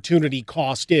your opportunity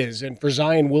cost is. And for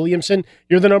Zion Williamson,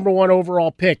 you're the number 1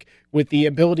 overall pick with the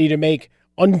ability to make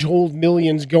untold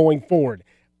millions going forward.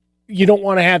 You don't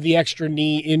want to have the extra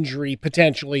knee injury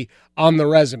potentially on the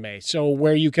resume. So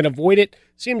where you can avoid it,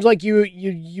 seems like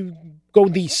you go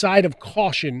the side of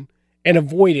caution and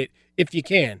avoid it if you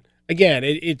can. Again,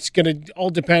 it's going to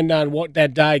all depend on what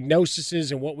that diagnosis is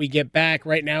and what we get back.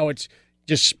 Right now, it's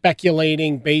just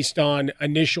speculating based on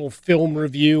initial film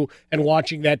review and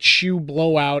watching that shoe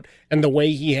blowout and the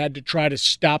way he had to try to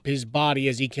stop his body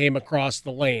as he came across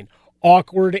the lane.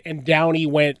 Awkward, and down he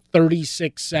went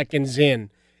 36 seconds in.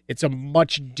 It's a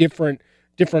much different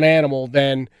animal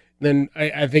than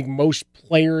I think most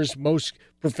players, most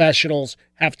professionals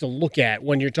have to look at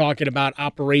when you're talking about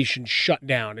Operation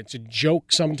Shutdown. It's a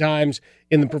joke sometimes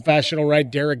in the professional, right?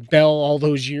 Derek Bell all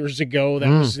those years ago, that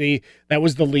was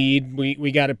the lead.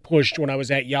 We got it pushed when I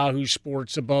was at Yahoo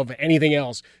Sports above anything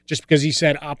else just because he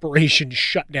said Operation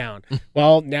Shutdown.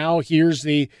 Well, now here's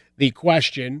the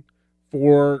question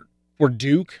for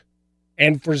Duke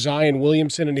and for Zion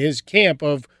Williamson and his camp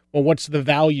of, well, what's the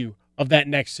value of that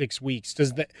next 6 weeks?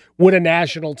 Would a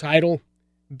national title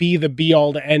be the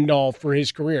be-all to end-all for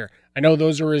his career? I know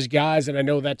those are his guys, and I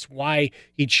know that's why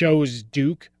he chose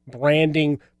Duke,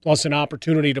 branding plus an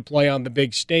opportunity to play on the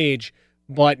big stage,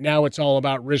 but now it's all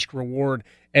about risk-reward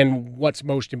and what's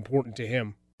most important to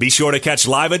him. Be sure to catch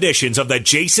live editions of The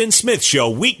Jason Smith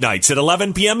Show weeknights at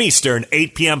 11 p.m. Eastern,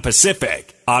 8 p.m.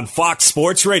 Pacific on Fox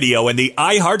Sports Radio and the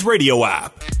iHeartRadio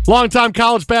app. Longtime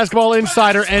college basketball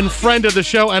insider and friend of the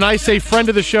show, and I say friend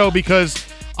of the show because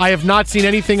I have not seen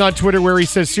anything on Twitter where he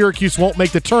says Syracuse won't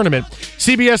make the tournament.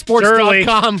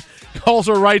 CBSSports.com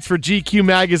also writes for GQ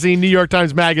Magazine, New York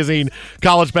Times Magazine,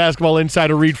 college basketball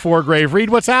insider Reed Forgrave.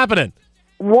 Reed, what's happening?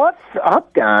 What's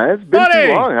up, guys? Been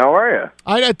too long. How are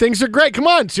you? Things are great. Come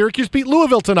on, Syracuse beat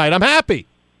Louisville tonight. I'm happy.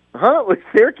 Huh? With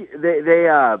Syracuse, they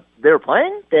were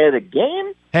playing. They had a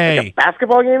game. Hey, like a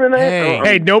basketball game tonight.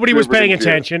 Hey, nobody was paying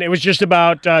attention. It was just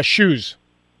about shoes.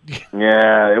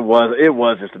 Yeah, it was. It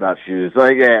was just about shoes.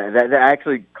 Like, yeah, that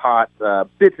actually caught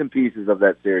bits and pieces of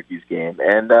that Syracuse game,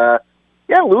 and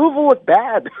yeah, Louisville looked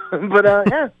bad, but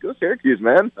yeah, go Syracuse,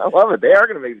 man. I love it. They are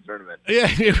going to make the tournament. Yeah,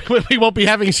 we won't be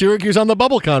having Syracuse on the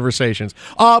bubble conversations.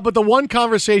 But the one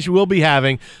conversation we'll be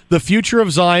having, the future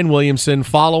of Zion Williamson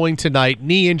following tonight,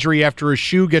 knee injury after a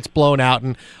shoe gets blown out.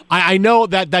 And I know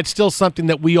that that's still something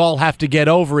that we all have to get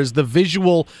over, is the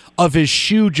visual of his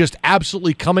shoe just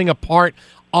absolutely coming apart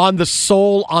on the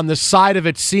sole, on the side of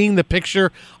it, seeing the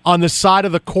picture on the side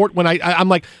of the court when I'm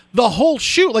like, the whole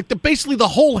shoe, like basically the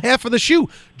whole half of the shoe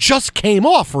just came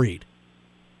off, Reed.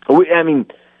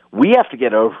 We have to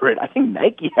get over it. I think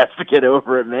Nike has to get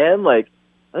over it, man. Like,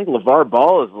 I think LeVar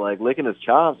Ball is like licking his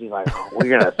chops. He's like, we're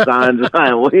going to sign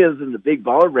Zion Williamson, the big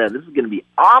baller brand. This is going to be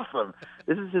awesome.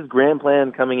 This is his grand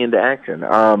plan coming into action.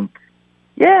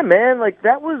 Yeah, man, like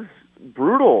that was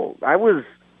brutal. I was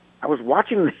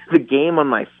watching the game on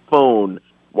my phone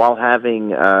while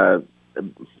having a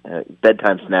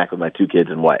bedtime snack with my 2 kids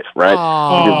and wife, right?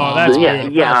 Oh, that's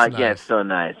good. Yeah, That's it's so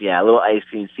nice. Yeah, a little ice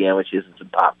cream sandwiches and some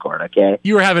popcorn, okay?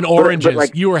 You were having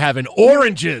oranges. You were having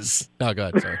oranges. Oh,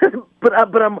 God, sorry. but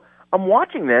I'm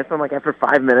watching this. I'm like, after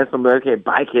 5 minutes, I'm like, okay,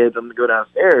 bye, kids. I'm going to go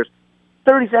downstairs.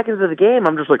 30 seconds of the game,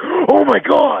 I'm just like, oh, my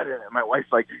God. And my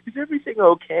wife's like, is everything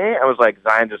okay? I was like,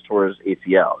 Zion just tore his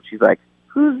ACL. She's like,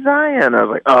 who's Zion? I was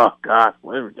like, oh, God,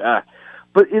 whatever.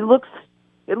 But it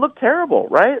looked terrible,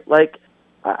 right? Like,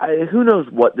 who knows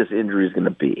what this injury is going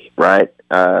to be, right?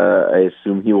 I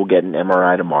assume he will get an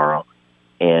MRI tomorrow,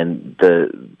 and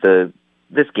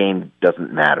this game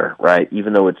doesn't matter, right?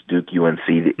 Even though it's Duke UNC,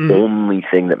 the only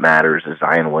thing that matters is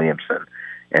Zion Williamson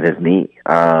and his knee.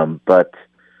 But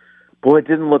boy, it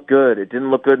didn't look good. It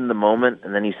didn't look good in the moment,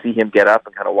 and then you see him get up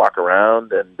and kind of walk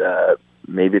around, and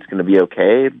maybe it's going to be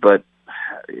okay. But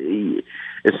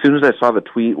as soon as I saw the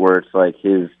tweet where it's like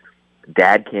his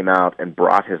dad came out and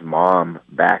brought his mom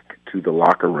back to the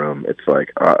locker room, it's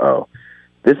like, uh-oh,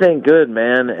 this ain't good,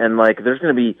 man. And, like, there's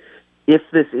going to be, if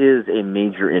this is a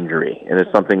major injury and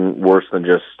it's something worse than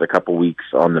just a couple weeks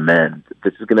on the mend,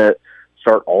 this is going to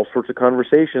start all sorts of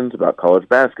conversations about college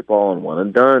basketball and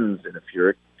one-and-dones. And if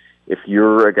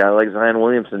you're a guy like Zion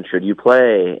Williamson, should you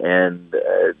play? And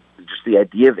just the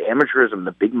idea of amateurism,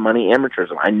 the big money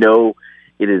amateurism. I know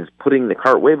it is putting the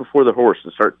cart way before the horse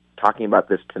to start talking about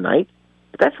this tonight,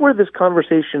 but that's where this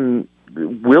conversation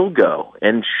will go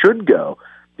and should go,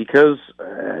 because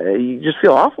you just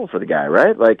feel awful for the guy,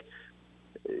 right? Like,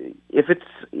 if it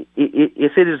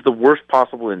is the worst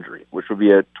possible injury, which would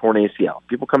be a torn ACL.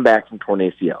 People come back from torn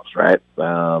ACLs, right?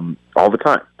 All the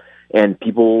time. And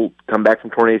people come back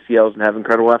from torn ACLs and have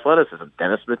incredible athleticism.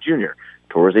 Dennis Smith Jr.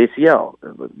 tore his ACL,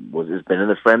 has been in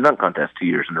the slam dunk contest 2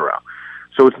 years in a row.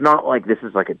 So it's not like this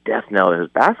is like a death knell to his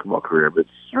basketball career, but it's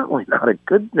certainly not a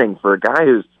good thing for a guy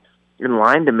who's in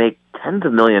line to make tens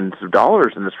of millions of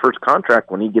dollars in his first contract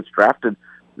when he gets drafted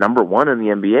number 1 in the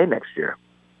NBA next year.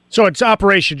 So it's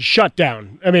Operation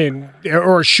Shutdown. I mean,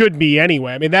 or should be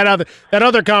anyway. I mean, that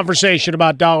other conversation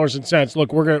about dollars and cents.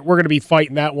 Look, we're gonna be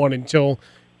fighting that one until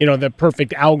the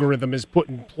perfect algorithm is put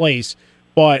in place.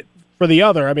 But for the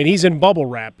other, I mean, he's in bubble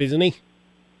wrap, isn't he?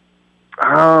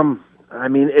 I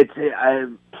mean,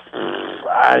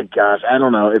 gosh, I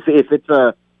don't know if it's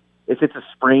a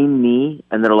sprained knee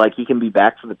and they're like he can be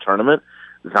back for the tournament.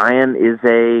 Zion is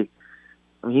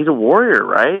he's a warrior,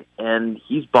 right? And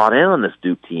he's bought in on this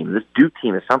Duke team. This Duke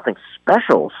team is something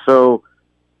special. So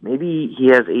maybe he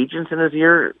has agents in his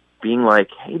ear being like,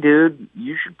 hey, dude,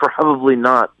 you should probably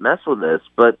not mess with this.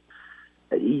 But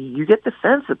you get the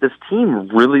sense that this team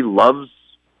really loves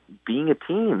being a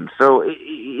team. So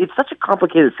it's such a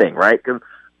complicated thing, right? Because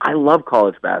I love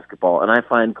college basketball, and I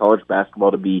find college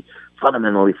basketball to be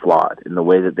fundamentally flawed in the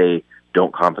way that they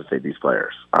don't compensate these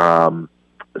players.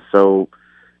 So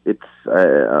it's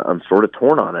I'm sort of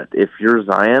torn on it. If you're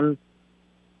Zion,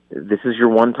 this is your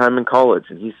one time in college,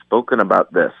 and he's spoken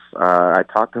about this. I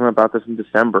talked to him about this in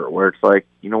December, where it's like,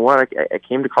 you know what, I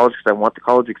came to college because I want the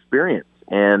college experience,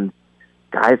 and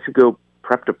guys who go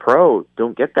prep to pro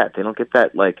don't get that. They don't get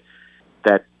that, like,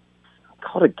 that,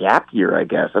 call it a gap year, I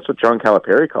guess. That's what John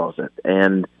Calipari calls it,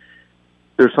 and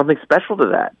there's something special to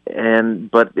that.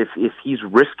 But if he's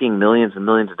risking millions and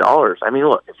millions of dollars, I mean,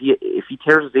 look, if he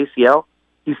tears his ACL,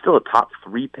 he's still a top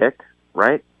 3 pick,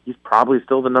 right? He's probably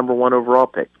still the number 1 overall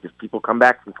pick because people come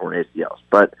back from torn ACLs.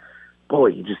 But boy,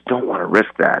 you just don't want to risk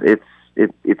that.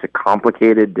 It's a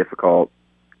complicated, difficult,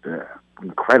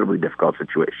 incredibly difficult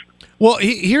situation. Well,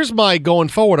 here's my going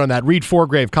forward on that. Reed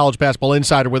Forgrave, College Basketball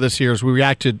Insider, with us here as we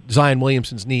react to Zion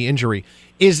Williamson's knee injury.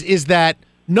 Is that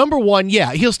number 1?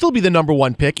 Yeah, he'll still be the number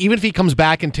 1 pick, even if he comes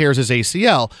back and tears his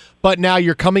ACL. But now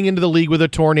you're coming into the league with a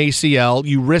torn ACL.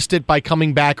 You risked it by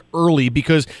coming back early,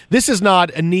 because this is not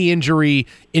a knee injury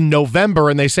in November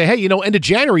and they say, hey, end of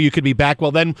January you could be back.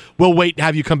 Well, then we'll wait and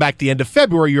have you come back the end of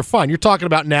February. You're fine. You're talking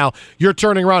about now you're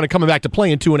turning around and coming back to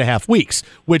play in 2.5 weeks,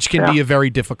 which can be a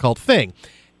very difficult thing.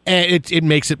 And it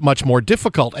makes it much more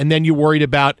difficult. And then you're worried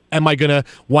about, am I going to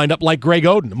wind up like Greg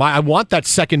Oden? I want that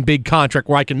second big contract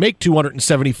where I can make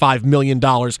 $275 million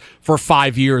for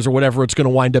 5 years or whatever it's going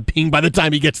to wind up being by the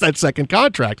time he gets that second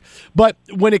contract. But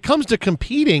when it comes to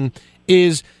competing,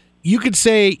 you could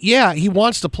say, yeah, he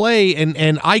wants to play,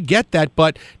 and I get that,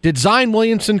 but did Zion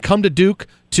Williamson come to Duke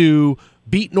to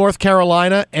beat North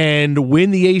Carolina and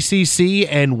win the ACC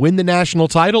and win the national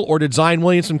title, or did Zion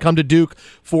Williamson come to Duke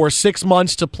for 6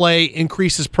 months to play,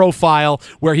 increase his profile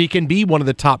where he can be one of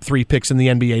the top 3 picks in the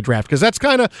NBA draft? Because that's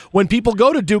kind of, when people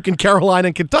go to Duke and Carolina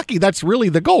and Kentucky, that's really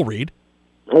the goal, Reed.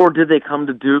 Or did they come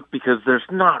to Duke because there's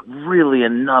not really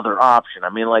another option? I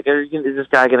mean, like, is this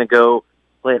guy going to go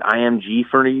play at IMG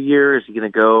for a year? Is he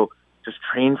going to go just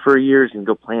train for a year? Is he going to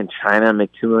go play in China and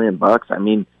make $2 million? I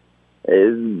mean,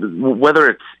 whether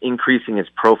it's increasing his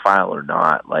profile or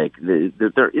not, like,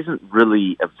 there isn't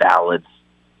really a valid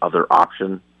other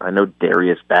option. I know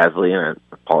Darius Bazley, and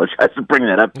I apologize for bringing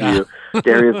that up to you.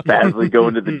 Darius Bazley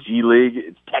going to the G League,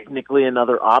 it's technically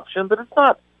another option, but it's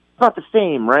not the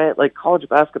same, right? Like, college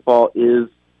basketball is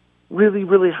really,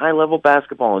 really high-level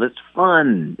basketball, and it's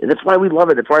fun, and that's why we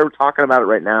love it. That's why we're talking about it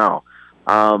right now.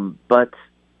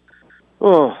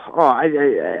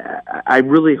 I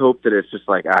really hope that it's just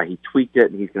like, he tweaked it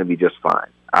and he's going to be just fine.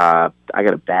 I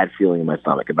got a bad feeling in my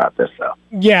stomach about this, though.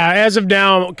 Yeah, as of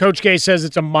now, Coach K says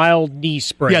it's a mild knee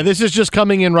sprain. Yeah, this is just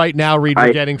coming in right now, Reed.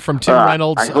 We're getting from Tim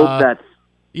Reynolds.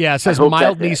 Yeah, it says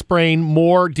mild knee sprain.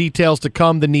 More details to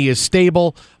come. The knee is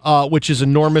stable, which is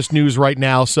enormous news right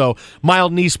now. So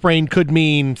mild knee sprain could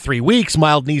mean 3 weeks.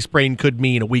 Mild knee sprain could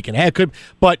mean a week and a half.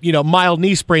 But mild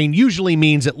knee sprain usually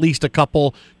means at least a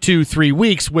couple, 2-3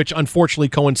 weeks, which unfortunately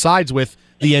coincides with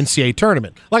the NCAA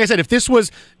tournament. Like I said, if this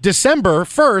was December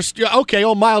 1st, okay,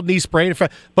 mild knee sprain.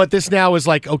 But this now is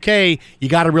like, okay, you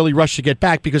got to really rush to get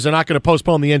back because they're not going to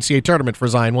postpone the NCAA tournament for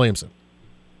Zion Williamson.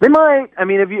 They might. I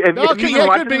mean, if you've been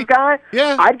watching this guy,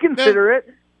 I'd consider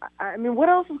it. I mean, what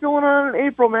else is going on in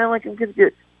April, man? Like,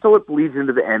 so it bleeds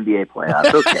into the NBA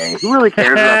playoffs. Okay, who really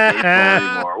cares about baseball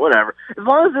anymore? Whatever. As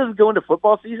long as this is going to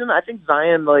football season, I think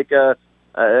Zion,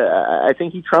 I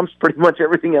think he trumps pretty much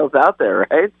everything else out there,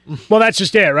 right? Well, that's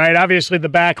just it, right? Obviously, the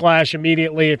backlash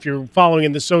immediately, if you're following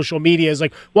in the social media, is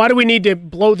like, why do we need to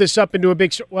blow this up into a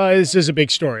big story? Well, this is a big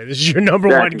story. This is your number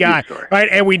one guy, right?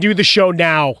 And we do the show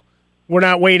now. We're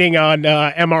not waiting on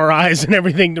MRIs and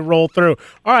everything to roll through.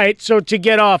 All right, so to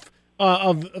get off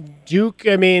of Duke,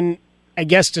 I mean, I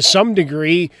guess to some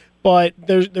degree, but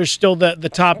there's still the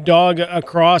top dog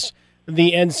across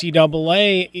the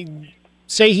NCAA.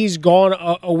 Say he's gone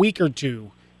a week or 2,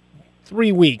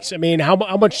 3 weeks. I mean, how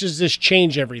much does this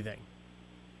change everything?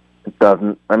 It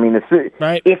doesn't. I mean,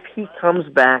 if he comes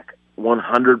back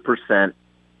 100%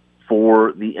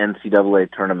 for the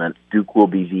NCAA tournament, Duke will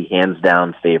be the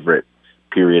hands-down favorite.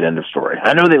 Period. End of story.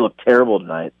 I know they look terrible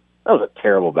tonight. That was a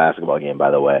terrible basketball game,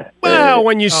 by the way. Well,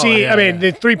 when you see,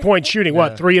 the 3-point shooting,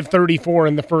 3 of 34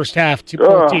 in the first half,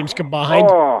 both teams combined.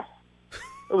 Oh,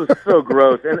 it was so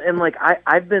gross. And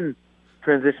I've been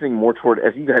transitioning more toward,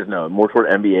 as you guys know, more toward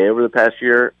NBA over the past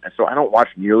year, so I don't watch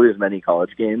nearly as many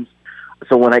college games.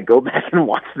 So when I go back and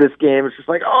watch this game, it's just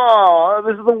like,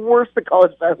 this is the worst that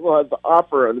college basketball has to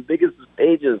offer on the biggest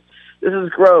pages. This is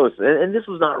gross. And this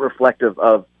was not reflective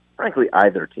of, frankly,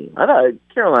 either team. I thought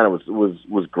Carolina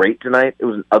was great tonight. It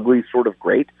was an ugly sort of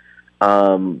great,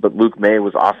 but Luke May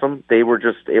was awesome. They were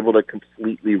just able to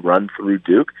completely run through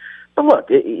Duke. But look,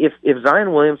 if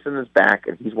Zion Williamson is back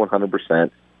and he's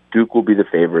 100%, Duke will be the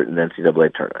favorite in the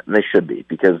NCAA tournament, and they should be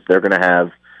because they're going to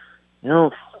have,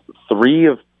 3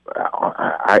 of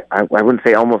I wouldn't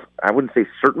say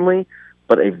certainly,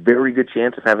 but a very good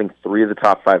chance of having 3 of the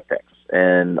top 5 picks,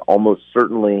 and almost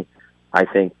certainly, I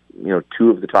think. 2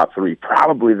 of the top 3,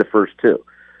 probably the first 2.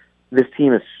 This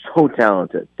team is so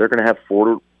talented. They're going to have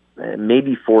 4,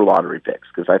 maybe 4 lottery picks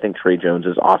because I think Trey Jones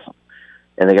is awesome.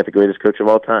 And they got the greatest coach of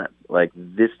all time. Like,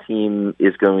 this team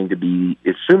is going to be,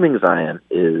 assuming Zion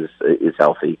is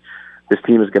healthy, this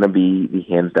team is going to be the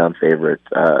hands-down favorite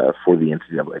for the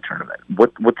NCAA tournament.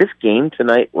 What this game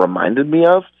tonight reminded me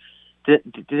of, did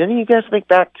any of you guys think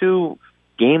back to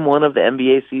Game 1 of the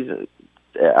NBA season,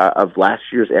 of last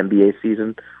year's NBA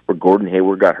season, where Gordon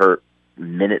Hayward got hurt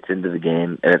minutes into the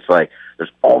game, and it's like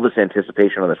there's all this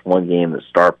anticipation on this one game, the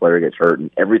star player gets hurt, and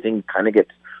everything kind of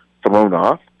gets thrown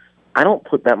off. I don't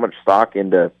put that much stock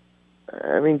into,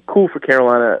 cool for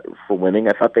Carolina for winning.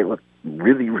 I thought they looked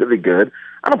really, really good.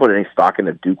 I don't put any stock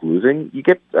into Duke losing. You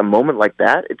get a moment like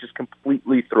that, it just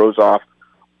completely throws off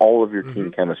all of your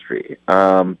team chemistry.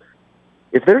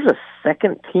 If there's a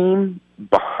second team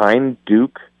behind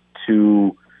Duke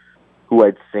to who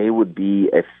I'd say would be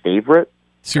a favorite,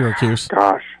 Syracuse.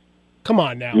 Gosh. Come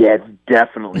on now. Yeah, it's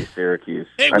definitely Syracuse.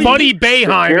 Buddy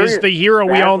Boeheim is the hero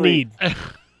we all need.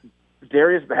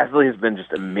 Darius Bazley has been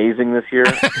just amazing this year.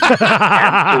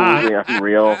 Absolutely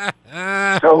unreal.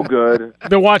 So good.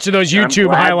 Been watching those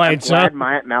YouTube highlights. I'm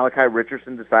glad Malachi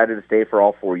Richardson decided to stay for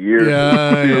all 4 years.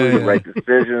 The right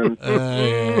decision.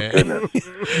 Goodness.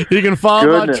 You can follow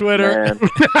him on Twitter.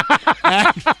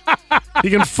 You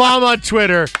can follow him on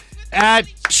Twitter at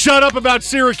Shut Up About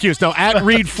Syracuse. No, at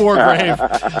Reed Forgrave.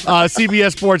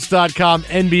 CBSSports.com,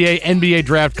 NBA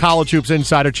Draft, College Hoops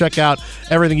Insider. Check out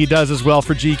everything he does as well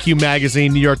for GQ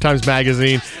Magazine, New York Times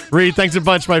Magazine. Reed, thanks a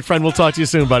bunch, my friend. We'll talk to you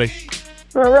soon, buddy.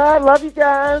 All right, love you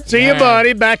guys. See you,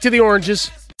 buddy. Back to the Oranges.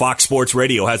 Fox Sports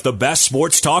Radio has the best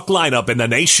sports talk lineup in the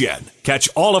nation. Catch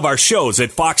all of our shows at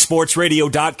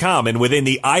foxsportsradio.com and within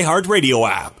the iHeartRadio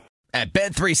app. At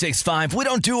Bet365, we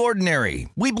don't do ordinary.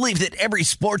 We believe that every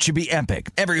sport should be epic.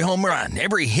 Every home run,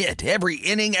 every hit, every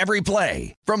inning, every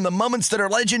play. From the moments that are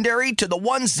legendary to the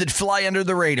ones that fly under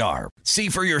the radar. See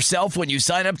for yourself when you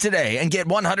sign up today and get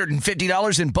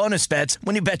 $150 in bonus bets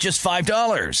when you bet just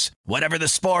 $5. Whatever the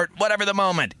sport, whatever the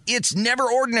moment, it's never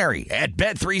ordinary at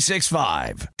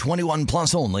Bet365. 21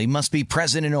 plus only. Must be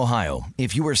present in Ohio.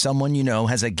 If you or someone you know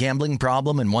has a gambling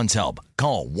problem and wants help,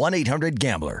 call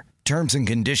 1-800-GAMBLER. Terms and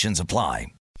conditions apply.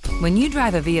 When you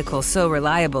drive a vehicle so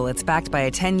reliable it's backed by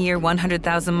a 10-year,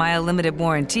 100,000-mile limited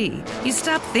warranty, you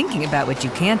stop thinking about what you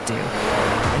can't do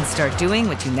and start doing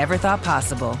what you never thought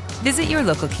possible. Visit your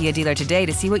local Kia dealer today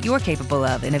to see what you're capable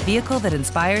of in a vehicle that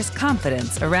inspires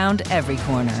confidence around every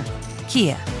corner.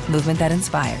 Kia, movement that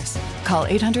inspires. Call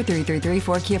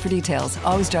 800-333-4KIA for details.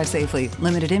 Always drive safely.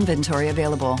 Limited inventory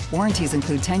available. Warranties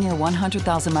include 10-year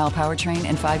 100,000-mile powertrain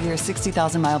and 5-year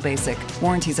 60,000-mile basic.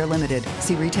 Warranties are limited.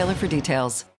 See retailer for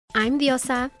details. I'm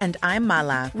Diosa. And I'm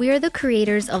Mala. We are the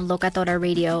creators of Locatora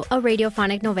Radio, a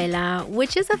radiophonic novela,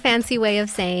 which is a fancy way of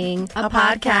saying a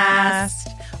podcast.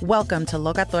 Welcome to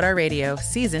Locatora Radio,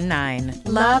 Season 9.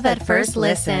 Love at first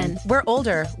listen. We're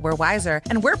older, we're wiser,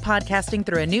 and we're podcasting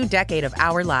through a new decade of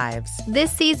our lives.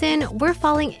 This season, we're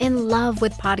falling in love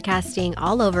with podcasting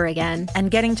all over again.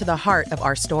 And getting to the heart of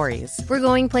our stories. We're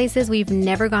going places we've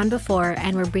never gone before,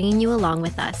 and we're bringing you along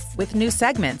with us. With new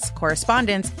segments,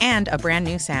 correspondence, and a brand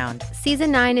new sound.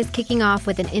 Season 9 is kicking off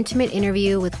with an intimate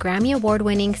interview with Grammy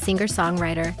Award-winning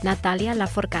singer-songwriter Natalia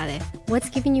Lafourcade.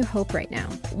 What's giving you hope right now?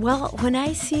 Well, when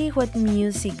I see what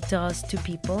music does to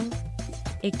people,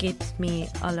 it gives me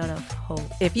a lot of hope.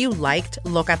 If you liked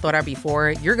Locatora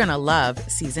before, you're going to love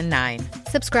Season 9.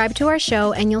 Subscribe to our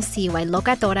show and you'll see why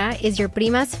Locatora is your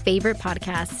prima's favorite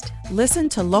podcast. Listen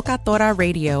to Locatora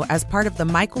Radio as part of the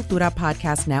My Cultura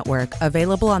Podcast Network,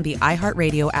 available on the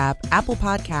iHeartRadio app, Apple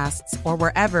Podcasts, or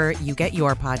wherever you get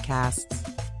your podcasts.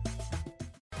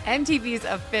 MTV's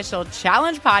official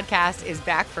Challenge podcast is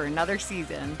back for another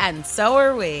season. And so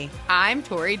are we. I'm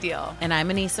Tori Deal. And I'm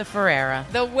Anissa Ferreira.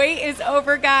 The wait is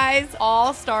over, guys.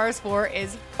 All Stars 4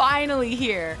 is finally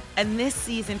here. And this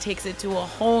season takes it to a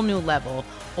whole new level.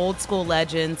 Old school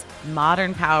legends,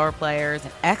 modern power players,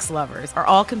 and ex-lovers are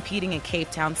all competing in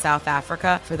Cape Town, South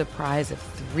Africa for the prize of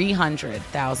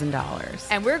 $300,000.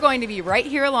 And we're going to be right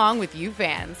here along with you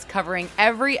fans, covering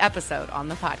every episode on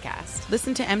the podcast.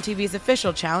 Listen to MTV's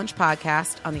official Challenge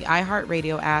podcast on the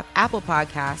iHeartRadio app, Apple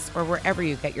Podcasts, or wherever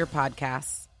you get your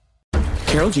podcasts.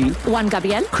 Karol G, Juan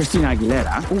Gabriel, Christina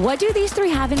Aguilera. What do these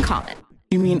three have in common?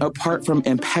 You mean apart from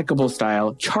impeccable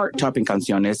style, chart-topping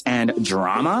canciones, and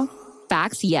drama?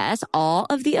 Facts, yes, all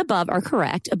of the above are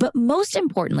correct, but most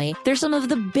importantly, they're some of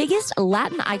the biggest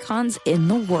Latin icons in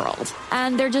the world.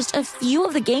 And they're just a few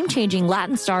of the game-changing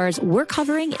Latin stars we're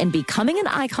covering in Becoming an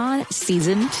Icon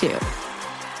Season 2.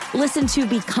 Listen to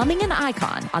Becoming an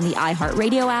Icon on the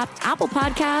iHeartRadio app, Apple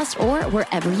Podcasts, or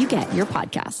wherever you get your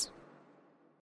podcasts.